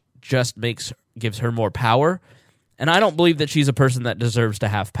 which just gives her more power. And I don't believe that she's a person that deserves to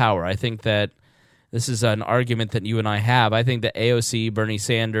have power. I think that this is an argument that you and I have. I think that AOC, Bernie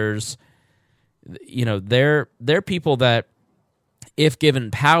Sanders, they're people that, if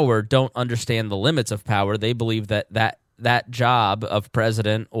given power, don't understand the limits of power. They believe that job of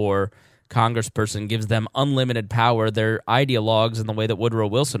president or congressperson gives them unlimited power. They're ideologues in the way that Woodrow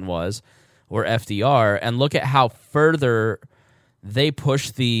Wilson was, or FDR, and look at how further they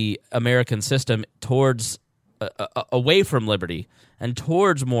push the American system towards away from liberty and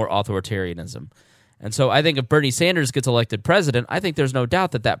towards more authoritarianism. And so I think if Bernie Sanders gets elected president, I think there's no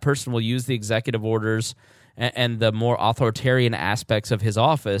doubt that person will use the executive orders and the more authoritarian aspects of his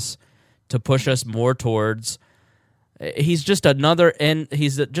office to push us more towards. He's just another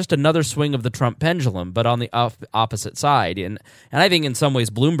swing of the Trump pendulum, but on the opposite side. And I think in some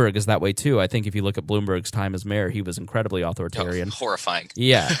ways Bloomberg is that way too. I think if you look at Bloomberg's time as mayor, he was incredibly authoritarian. Horrifying.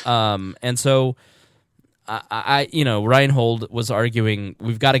 Yeah. And so Reinhold was arguing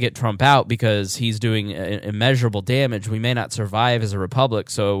we've got to get Trump out because he's doing immeasurable damage. We may not survive as a republic,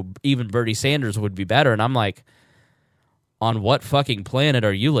 so even Bernie Sanders would be better. And I'm like, on what fucking planet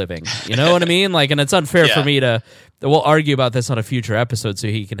are you living? You know what I mean? And it's unfair for me to. We'll argue about this on a future episode, so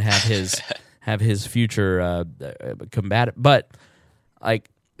he can have his future combat. But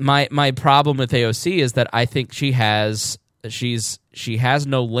my problem with AOC is that I think she has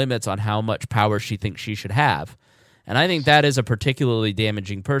no limits on how much power she thinks she should have, and I think that is a particularly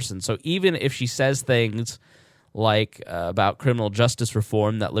damaging person. So even if she says things like about criminal justice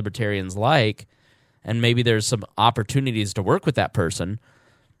reform that libertarians like, and maybe there's some opportunities to work with that person,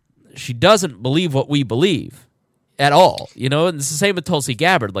 she doesn't believe what we believe at all. And it's the same with Tulsi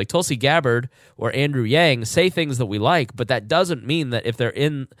Gabbard. Like Tulsi Gabbard or Andrew Yang say things that we like, but that doesn't mean that if they're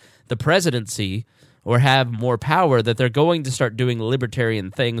in the presidency or have more power that they're going to start doing libertarian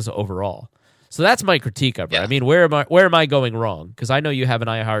things overall. So that's my critique of her. Yeah. I mean, where am I going wrong? Because I know you have an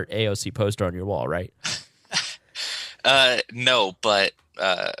I Heart AOC poster on your wall, right? No, but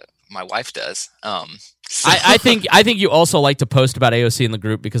my wife does. I think you also like to post about AOC in the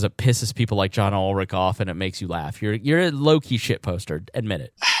group because it pisses people like John Ulrich off and it makes you laugh. You're a low key shit poster. Admit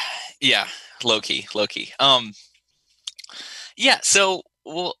it. Yeah, low key. Yeah. So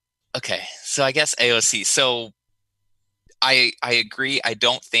okay. So I guess AOC. So I agree. I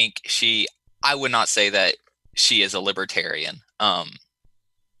don't think I would not say that she is a libertarian.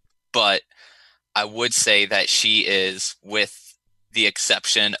 But I would say that she is, with the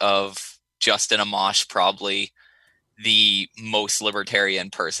exception of Justin Amash, probably the most libertarian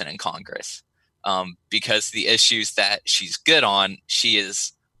person in Congress, because the issues that she's good on, she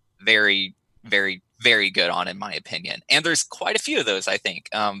is very, very, very good on, in my opinion. And there's quite a few of those, I think.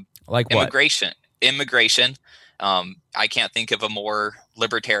 Like immigration. I can't think of a more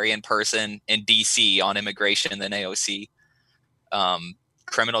libertarian person in DC on immigration than AOC.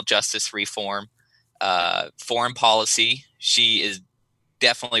 Criminal justice reform, foreign policy. She is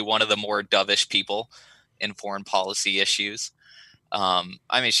definitely one of the more dovish people in foreign policy issues.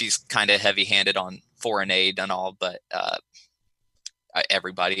 I mean, she's kind of heavy-handed on foreign aid and all, but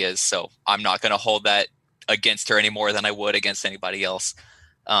everybody is. So I'm not going to hold that against her any more than I would against anybody else.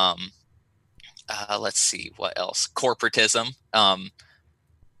 Let's see what else. Corporatism,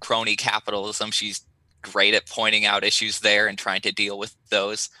 crony capitalism. She's great at pointing out issues there and trying to deal with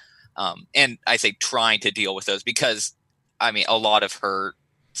those. And I say trying to deal with those because, I mean, a lot of her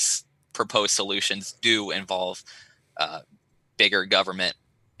proposed solutions do involve bigger government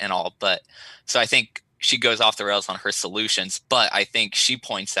and all. But so I think she goes off the rails on her solutions, but I think she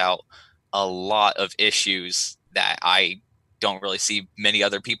points out a lot of issues that I don't really see many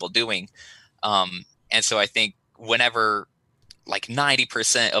other people doing. And so I think whenever like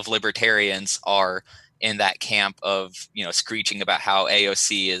 90% of libertarians are in that camp of, screeching about how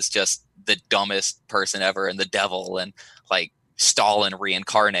AOC is just the dumbest person ever and the devil and like Stalin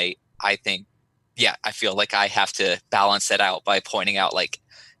reincarnate, I think, I feel like I have to balance that out by pointing out, like,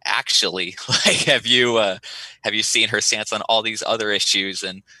 actually, like, have you seen her stance on all these other issues?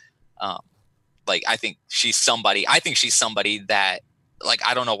 And I think she's somebody that, like,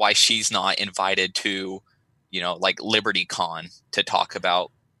 I don't know why she's not invited to, like Liberty Con to talk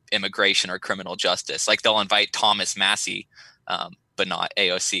about immigration or criminal justice. Like, they'll invite Thomas Massey, but not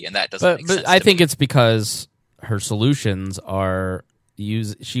AOC, and that doesn't make sense. But I think it's because her solutions are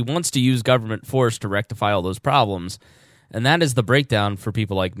she wants to use government force to rectify all those problems, and that is the breakdown for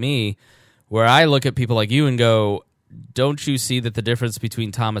people like me, where I look at people like you and go, don't you see that the difference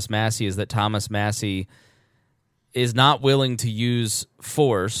between Thomas Massey is that Thomas Massey is not willing to use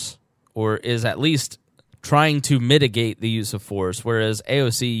force, or is at least trying to mitigate the use of force, whereas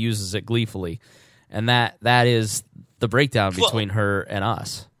AOC uses it gleefully. And that is the breakdown between her and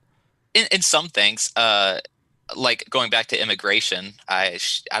us. in some things, like going back to immigration, I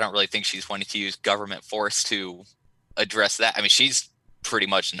don't really think she's wanting to use government force to address that. I mean, she's pretty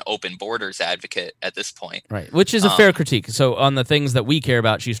much an open borders advocate at this point. Right, which is a fair critique. So on the things that we care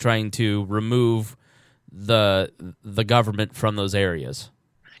about, she's trying to remove the government from those areas.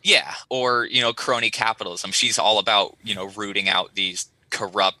 Yeah, or, crony capitalism. She's all about, rooting out these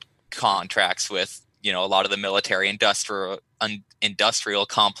corrupt contracts with, a lot of the military industrial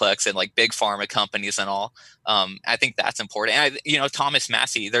complex and like big pharma companies and all. I think that's important. And Thomas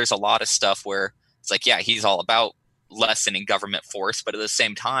Massie, there's a lot of stuff where it's like, yeah, he's all about lessening government force, but at the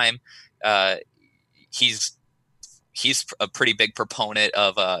same time, he's a pretty big proponent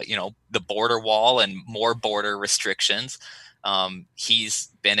of the border wall and more border restrictions. He's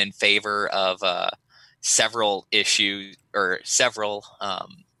been in favor of several issues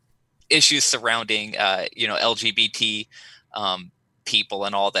surrounding LGBT people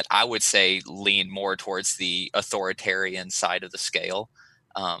and all that I would say lean more towards the authoritarian side of the scale.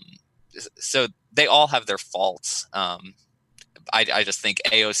 So they all have their faults. I just think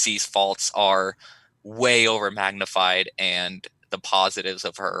AOC's faults are way over magnified, and the positives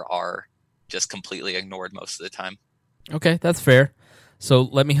of her are just completely ignored most of the time. Okay, that's fair. So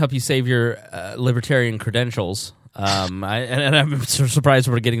let me help you save your libertarian credentials. And I'm surprised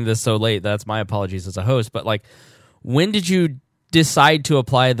we're getting this so late. That's my apologies as a host. But like, when did you decide to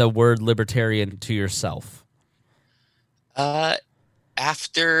apply the word libertarian to yourself? Man,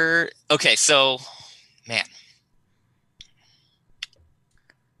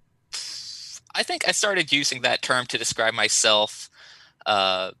 I think I started using that term to describe myself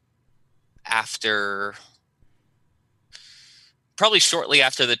probably shortly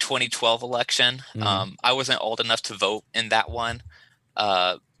after the 2012 election. I wasn't old enough to vote in that one.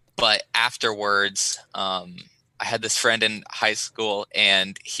 But afterwards, I had this friend in high school,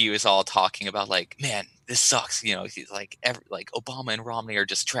 and he was all talking about like, man, this sucks. He's like, Obama and Romney are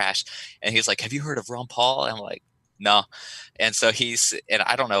just trash. And he's like, have you heard of Ron Paul? And I'm like, no. And so and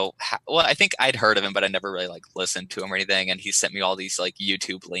I don't know I think I'd heard of him, but I never really like listened to him or anything. And he sent me all these like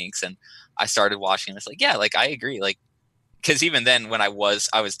YouTube links, and I started watching. And it's like, yeah, like I agree. Like, because even then when I was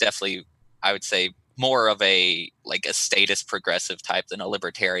definitely, I would say, more of a statist progressive type than a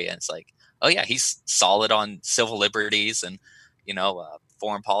libertarian. It's like, oh yeah, he's solid on civil liberties and,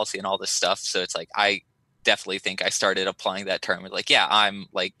 foreign policy and all this stuff. So it's like, I definitely think I started applying that term. Like, yeah, I'm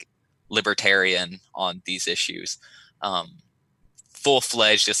like libertarian on these issues.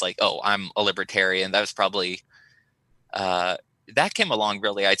 Full-fledged, just like, oh, I'm a libertarian. That was probably, that came along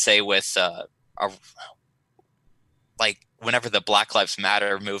really, I'd say, with whenever the Black Lives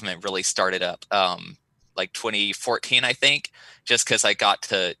Matter movement really started up, like 2014, I think, just because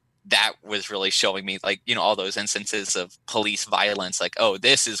that was really showing me all those instances of police violence, like, oh,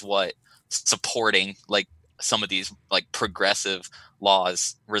 this is what supporting like some of these like progressive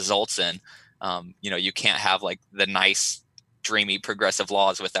laws results in. You can't have like the nice, dreamy progressive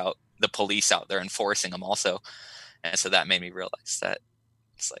laws without the police out there enforcing them also. And so that made me realize that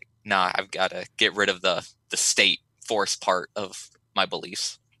it's like, nah, I've got to get rid of the state force part of my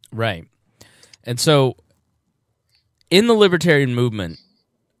beliefs. Right. And so in the libertarian movement,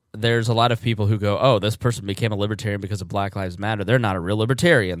 there's a lot of people who go, oh, this person became a libertarian because of Black Lives Matter. They're not a real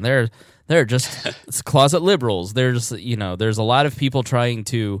libertarian. They're just closet liberals. There's a lot of people trying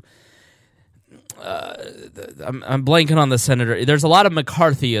to I'm blanking on the senator. There's a lot of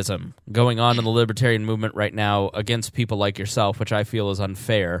McCarthyism going on in the libertarian movement right now against people like yourself, which I feel is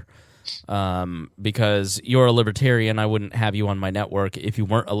unfair. Because you're a libertarian, I wouldn't have you on my network if you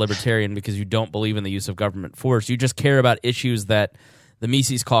weren't a libertarian because you don't believe in the use of government force. You just care about issues that the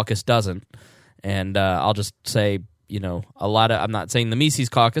Mises Caucus doesn't. And I'll just say, I'm not saying the Mises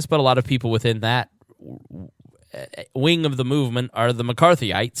Caucus, but a lot of people within that wing of the movement are the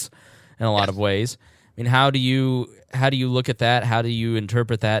McCarthyites in a lot of ways. I mean, how do you look at that? How do you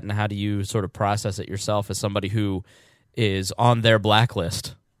interpret that? And how do you sort of process it yourself as somebody who is on their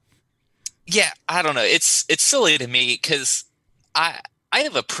blacklist? Yeah, I don't know. It's silly to me because I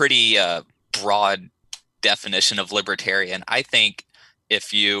have a pretty broad definition of libertarian. I think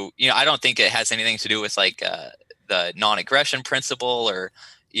if I don't think it has anything to do with like the non-aggression principle or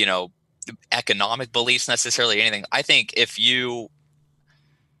economic beliefs necessarily, anything. I think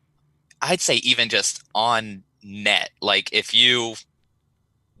I'd say even just on net, like if you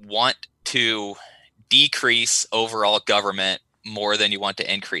want to decrease overall government more than you want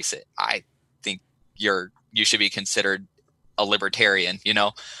to increase it, I think you should be considered a libertarian,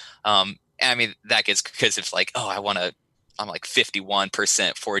 I mean, that gets, because it's like, oh, I'm like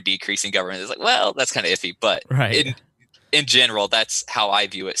 51% for decreasing government. It's like, well, that's kind of iffy, but right. in general, that's how I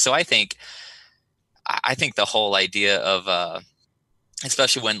view it. So I think the whole idea of,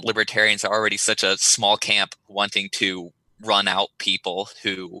 especially when libertarians are already such a small camp wanting to run out people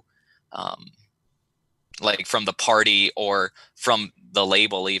who, like from the party or from the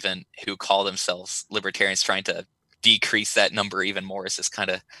label even, who call themselves libertarians, trying to decrease that number even more is just kind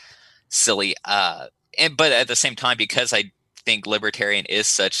of silly. But at the same time, because I think libertarian is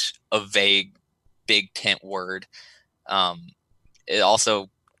such a vague, big tent word, it also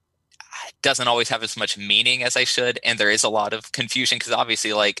doesn't always have as much meaning as I should. And there is a lot of confusion because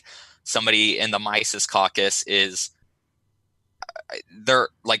obviously like somebody in the Mises caucus they're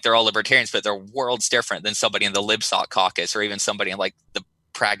all libertarians, but they're worlds different than somebody in the LibSoc caucus or even somebody in like the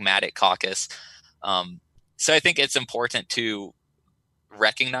pragmatic caucus. So I think it's important to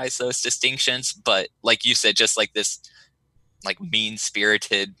recognize those distinctions, but like you said, just like this like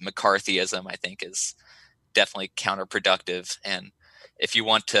mean-spirited McCarthyism, I think is definitely counterproductive. And if you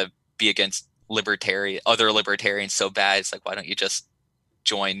want to be against other libertarians so bad, it's like, why don't you just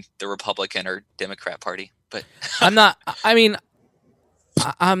join the Republican or Democrat Party? But I'm not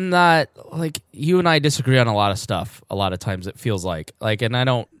like, you and I disagree on a lot of stuff. A lot of times it feels like,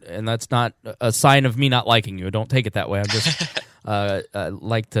 and that's not a sign of me not liking you. Don't take it that way. I'm just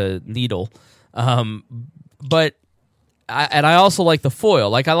like to needle. But I also like the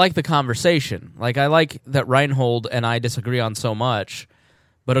foil. Like, I like the conversation. Like, I like that Reinhold and I disagree on so much,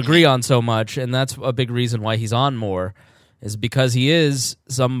 but agree on so much, and that's a big reason why he's on more, is because he is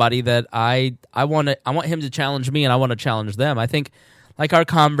somebody that I want him to challenge me, and I want to challenge them. I think, like, our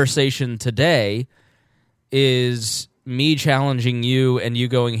conversation today is me challenging you and you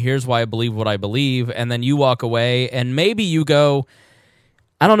going, here's why I believe what I believe, and then you walk away and maybe you go,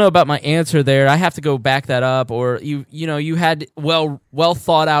 I don't know about my answer there, I have to go back that up, or you had well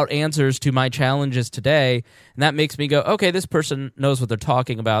thought out answers to my challenges today, and that makes me go, okay, this person knows what they're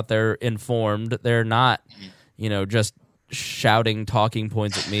talking about, they're informed, they're not just shouting talking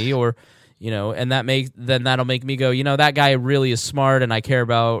points at me, or and that'll make me go, that guy really is smart and I care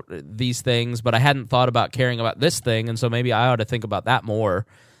about these things, but I hadn't thought about caring about this thing, and so maybe I ought to think about that more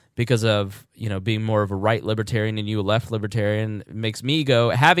because of, being more of a right libertarian and you a left libertarian. It makes me go,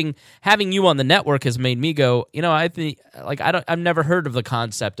 having you on the network has made me go, I think, like, I've never heard of the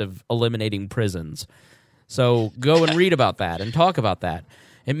concept of eliminating prisons. So go and read about that and talk about that.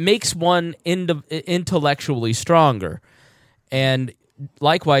 It makes one intellectually stronger. And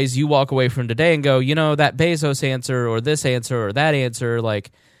likewise, you walk away from today and go, that Bezos answer or this answer or that answer,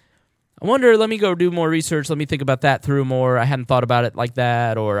 like, I wonder, let me go do more research, let me think about that through more, I hadn't thought about it like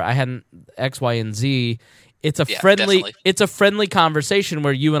that, or I hadn't X, Y, and Z. It's a friendly conversation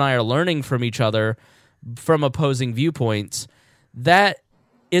where you and I are learning from each other from opposing viewpoints. That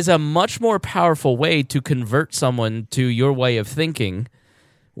is a much more powerful way to convert someone to your way of thinking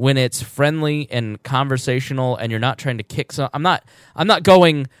when it's friendly and conversational and you're not trying to kick some. I'm not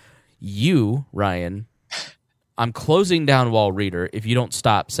going, you, Ryan, I'm closing down Wall Reader if you don't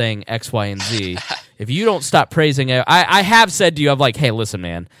stop saying X, Y, and Z. If you don't stop praising it, I have said to you, I'm like, hey, listen,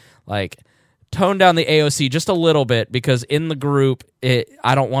 man, like, tone down the AOC just a little bit, because in the group,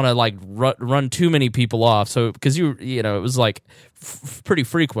 I don't want to like run too many people off. So because it was like pretty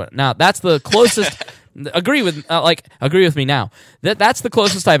frequent. Now that's the closest. Agree with me now. That's the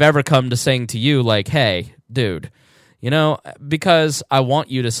closest I've ever come to saying to you, like, hey, dude, because I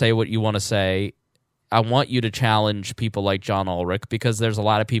want you to say what you want to say. I want you to challenge people like John Ulrich, because there's a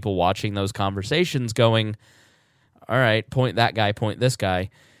lot of people watching those conversations going, all right, point that guy, point this guy.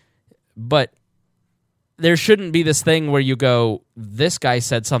 But there shouldn't be this thing where you go, this guy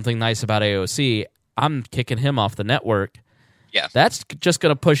said something nice about AOC, I'm kicking him off the network. Yeah. That's just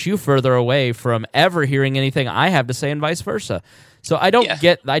going to push you further away from ever hearing anything I have to say, and vice versa. So I don't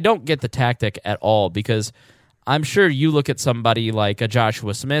get the tactic at all, because I'm sure you look at somebody like a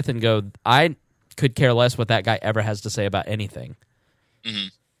Joshua Smith and go, I could care less what that guy ever has to say about anything. Mm-hmm.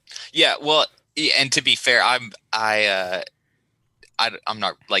 Yeah, well, and to be fair, I'm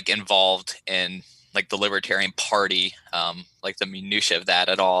not like involved in like the Libertarian Party, like the minutia of that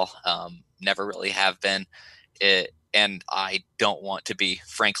at all. Never really have been. And I don't want to be,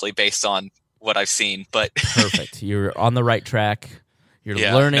 frankly, based on what I've seen. But perfect, you're on the right track. You're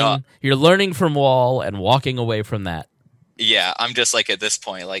learning. No. You're learning from Wall and walking away from that. Yeah, I'm just like at this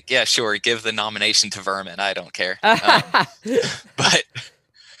point, like, yeah, sure, give the nomination to Vermin. I don't care. But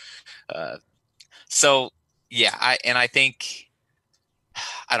so yeah, I think,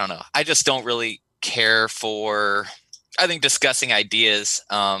 I don't know. I just don't really care for, I think, discussing ideas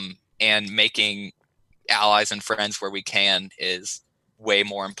and making allies and friends where we can is way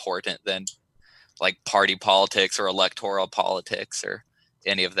more important than like party politics or electoral politics or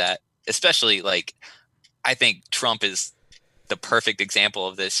any of that. Especially like, I think Trump is the perfect example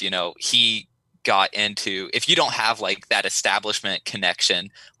of this. He got into, if you don't have like that establishment connection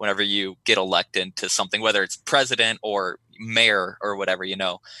whenever you get elected to something, whether it's president or mayor or whatever,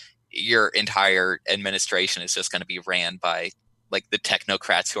 your entire administration is just going to be ran by like the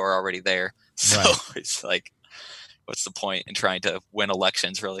technocrats who are already there. So It's like, what's the point in trying to win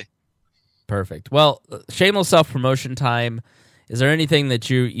elections, really? Perfect. Well, shameless self-promotion time. Is there anything that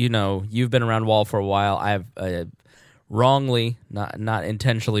you've been around Wall for a while? I've wrongly, not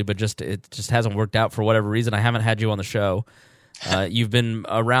intentionally, but it just hasn't worked out for whatever reason. I haven't had you on the show. You've been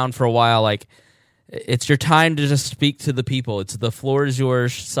around for a while. Like, it's your time to just speak to the people. The floor is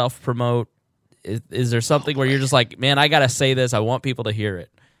yours. Self-promote. Is there something where you're just like, man, I gotta say this. I want people to hear it.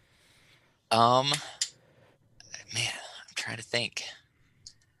 Man, I'm trying to think.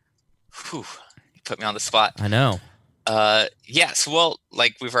 Whew, you put me on the spot. I know. Yes. Well,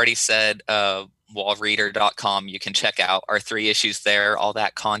 like we've already said, wallreader.com. You can check out our 3 issues there, all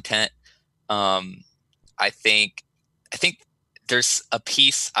that content. I think there's a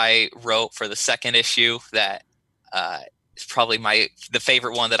piece I wrote for the 2nd issue that is probably the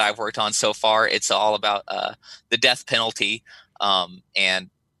favorite one that I've worked on so far. It's all about the death penalty and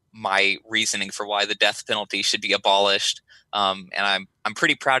my reasoning for why the death penalty should be abolished. And I'm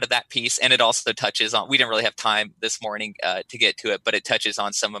pretty proud of that piece. And it also touches on, we didn't really have time this morning to get to it, but it touches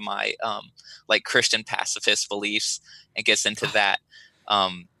on some of my like Christian pacifist beliefs and gets into that.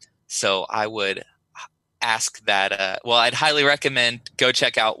 So I would ask that, I'd highly recommend go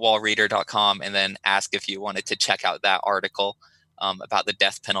check out wallreader.com and then ask if you wanted to check out that article about the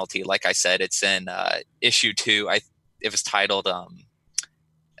death penalty. Like I said, it's in issue 2. It was titled,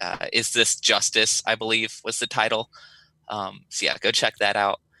 Is This Justice? I believe was the title. So yeah, go check that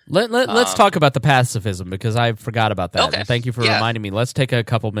out. Let's talk about the pacifism, because I forgot about that. Okay. And thank you for reminding me. Let's take a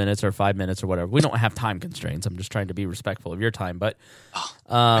couple minutes or 5 minutes or whatever. We don't have time constraints. I'm just trying to be respectful of your time. But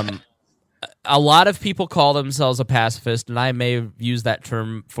a lot of people call themselves a pacifist, and I may have used that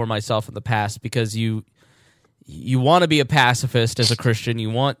term for myself in the past, because you want to be a pacifist as a Christian. You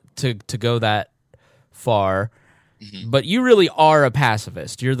want to go that far. Mm-hmm. But you really are a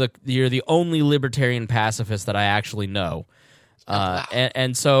pacifist. You're the only libertarian pacifist that I actually know. Wow.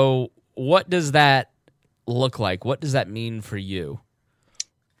 And so what does that look like? What does that mean for you?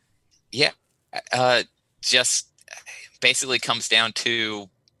 Yeah. Just basically comes down to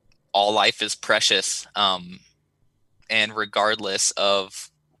all life is precious. And regardless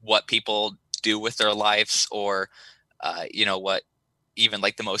of what people do with their lives or, what even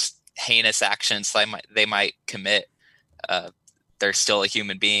like the most heinous actions they might commit, they're still a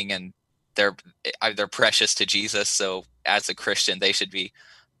human being, and they're precious to Jesus. So as a Christian, they should be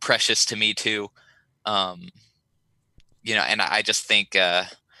precious to me too. And I just think, and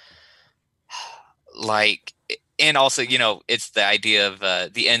also, it's the idea of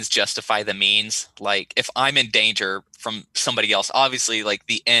the ends justify the means. Like, if I'm in danger from somebody else, obviously, like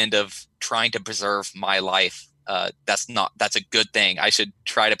the end of trying to preserve my life, that's a good thing. I should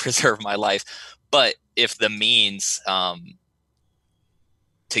try to preserve my life. But if the means to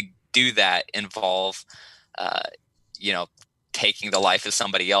do that involve, taking the life of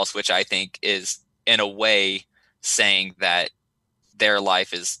somebody else, which I think is in a way saying that their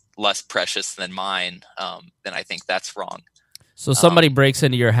life is less precious than mine, then I think that's wrong. So somebody breaks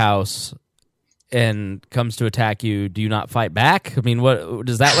into your house and comes to attack you. Do you not fight back? I mean, what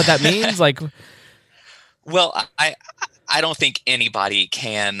that means? Like, well, I don't think anybody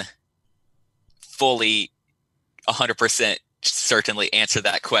can fully 100% certainly answer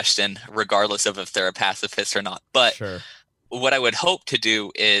that question, regardless of if they're a pacifist or not. But sure. What I would hope to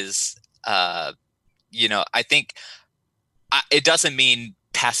do is, I think it doesn't mean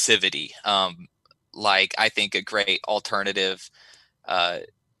passivity. Like, I think a great alternative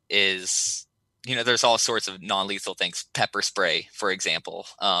is, there's all sorts of non-lethal things. Pepper spray, for example,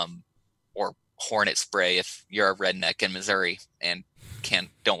 or hornet spray if you're a redneck in Missouri and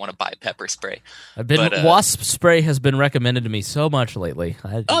don't want to buy pepper spray. Wasp spray has been recommended to me so much lately.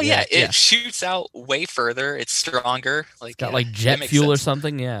 It shoots out way further. It's stronger. Like, it's got like jet fuel sense. Or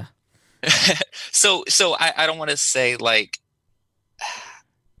something. Yeah. So I don't want to say like,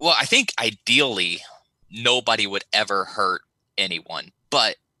 well, I think ideally nobody would ever hurt anyone.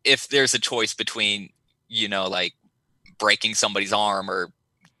 But if there's a choice between, like breaking somebody's arm or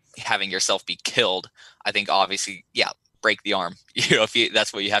having yourself be killed, I think obviously, break the arm, if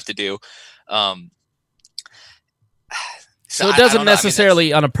that's what you have to do. So it doesn't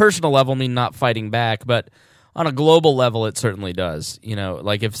necessarily on a personal level mean not fighting back, but on a global level, it certainly does.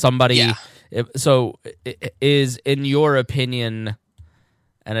 Like if somebody Is, in your opinion,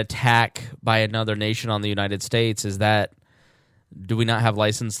 an attack by another nation on the United States, do we not have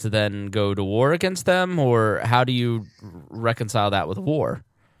license to then go to war against them, or how do you reconcile that with war?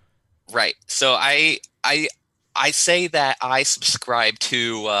 Right. So I say that I subscribe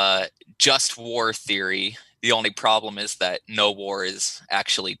to just war theory. The only problem is that no war is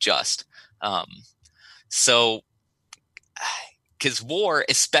actually just. Because war,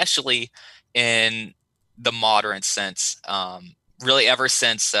 especially in the modern sense, really ever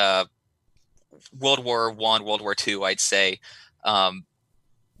since World War I, World War II, I'd say,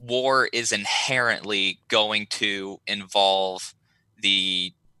 war is inherently going to involve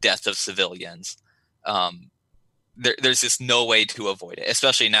the death of civilians. There's just no way to avoid it,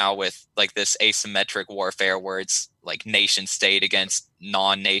 especially now with like this asymmetric warfare where it's like nation state against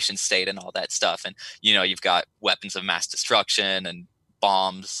non-nation state and all that stuff. And, you've got weapons of mass destruction and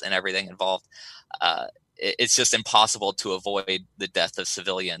bombs and everything involved. It's just impossible to avoid the death of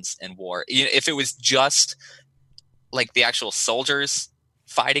civilians in war. If it was just like the actual soldiers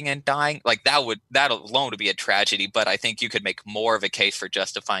fighting and dying, like that alone would be a tragedy. But I think you could make more of a case for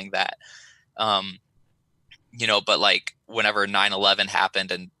justifying that. But like whenever 9/11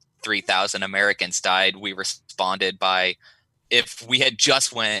 happened and 3,000 Americans died, we responded by, if we had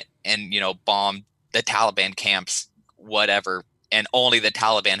just went and, bombed the Taliban camps, whatever, and only the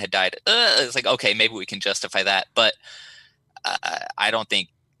Taliban had died, it's like, okay, maybe we can justify that. But I don't think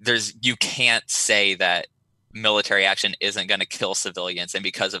you can't say that military action isn't going to kill civilians. And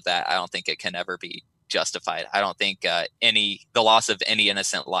because of that, I don't think it can ever be justified. I don't think the loss of any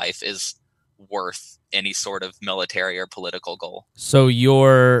innocent life is worth any sort of military or political goal. So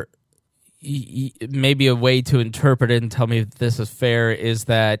maybe a way to interpret it, and tell me if this is fair, is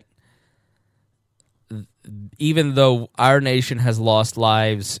that even though our nation has lost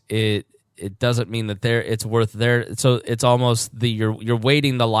lives, it doesn't mean that it's worth their. So it's almost you're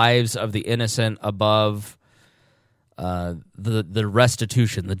weighting the lives of the innocent above the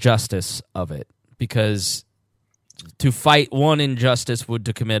restitution, the justice of it, because to fight one injustice would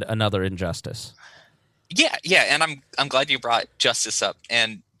to commit another injustice. Yeah, and I'm glad you brought justice up,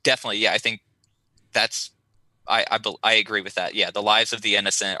 and definitely, I think that's I agree with that. Yeah, the lives of the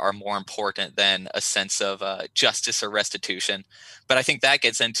innocent are more important than a sense of justice or restitution. But I think that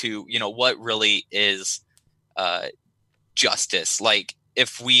gets into what really is justice. Like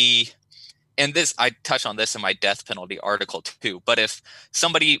if and this, I touch on this in my death penalty article too. But if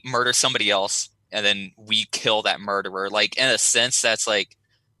somebody murders somebody else and then we kill that murderer, like in a sense, that's like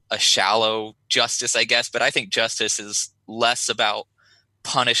a shallow justice, I guess. But I think justice is less about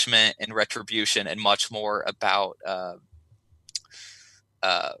punishment and retribution and much more about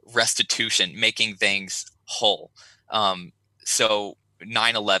restitution, making things whole. So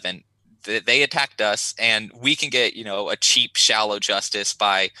 9/11, they attacked us, and we can get a cheap, shallow justice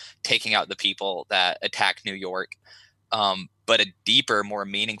by taking out the people that attacked New York. But a deeper, more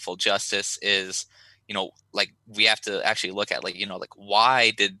meaningful justice is like we have to actually look at like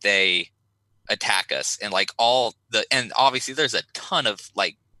why did they attack us, and like and obviously there's a ton of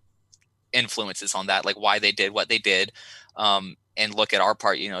like influences on that, like why they did what they did, and look at our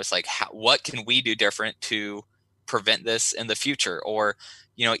part. It's like what can we do different to prevent this in the future, or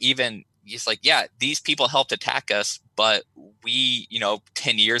even it's like, yeah, these people helped attack us, but we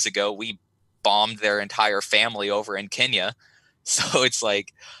 10 years ago we bombed their entire family over in Kenya. So it's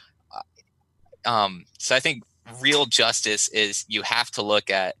like so I think real justice is you have to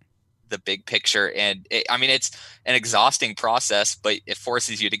look at the big picture, and it's an exhausting process, but it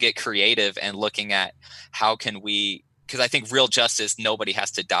forces you to get creative and looking at how can we, because I think real justice, nobody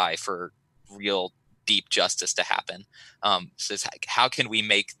has to die for real deep justice to happen. So it's like, how can we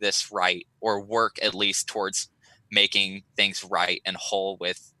make this right, or work at least towards making things right and whole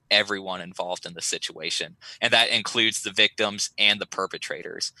with everyone involved in the situation, and that includes the victims and the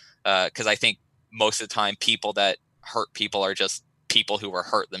perpetrators, because I think most of the time people that hurt people are just people who were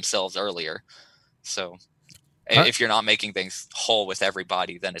hurt themselves earlier. So if you're not making things whole with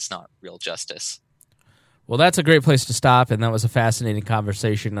everybody, then it's not real justice. Well, that's a great place to stop, and that was a fascinating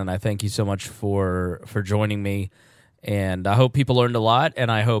conversation, and I thank you so much for joining me. And I hope people learned a lot,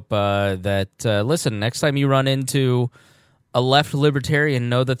 and I hope that, listen, next time you run into a left libertarian,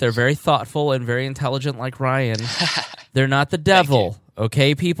 know that they're very thoughtful and very intelligent like Ryan. They're not the devil.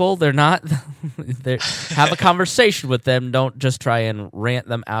 Okay, people, they're not. Have a conversation with them. Don't just try and rant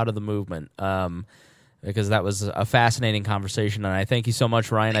them out of the movement, because that was a fascinating conversation. And I thank you so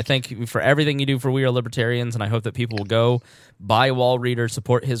much, Ryan. I thank you for everything you do for We Are Libertarians, and I hope that people will go buy Wall Reader,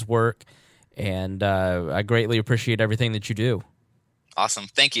 support his work, and I greatly appreciate everything that you do. Awesome.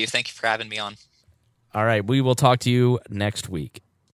 Thank you for having me on. All right, we will talk to you next week.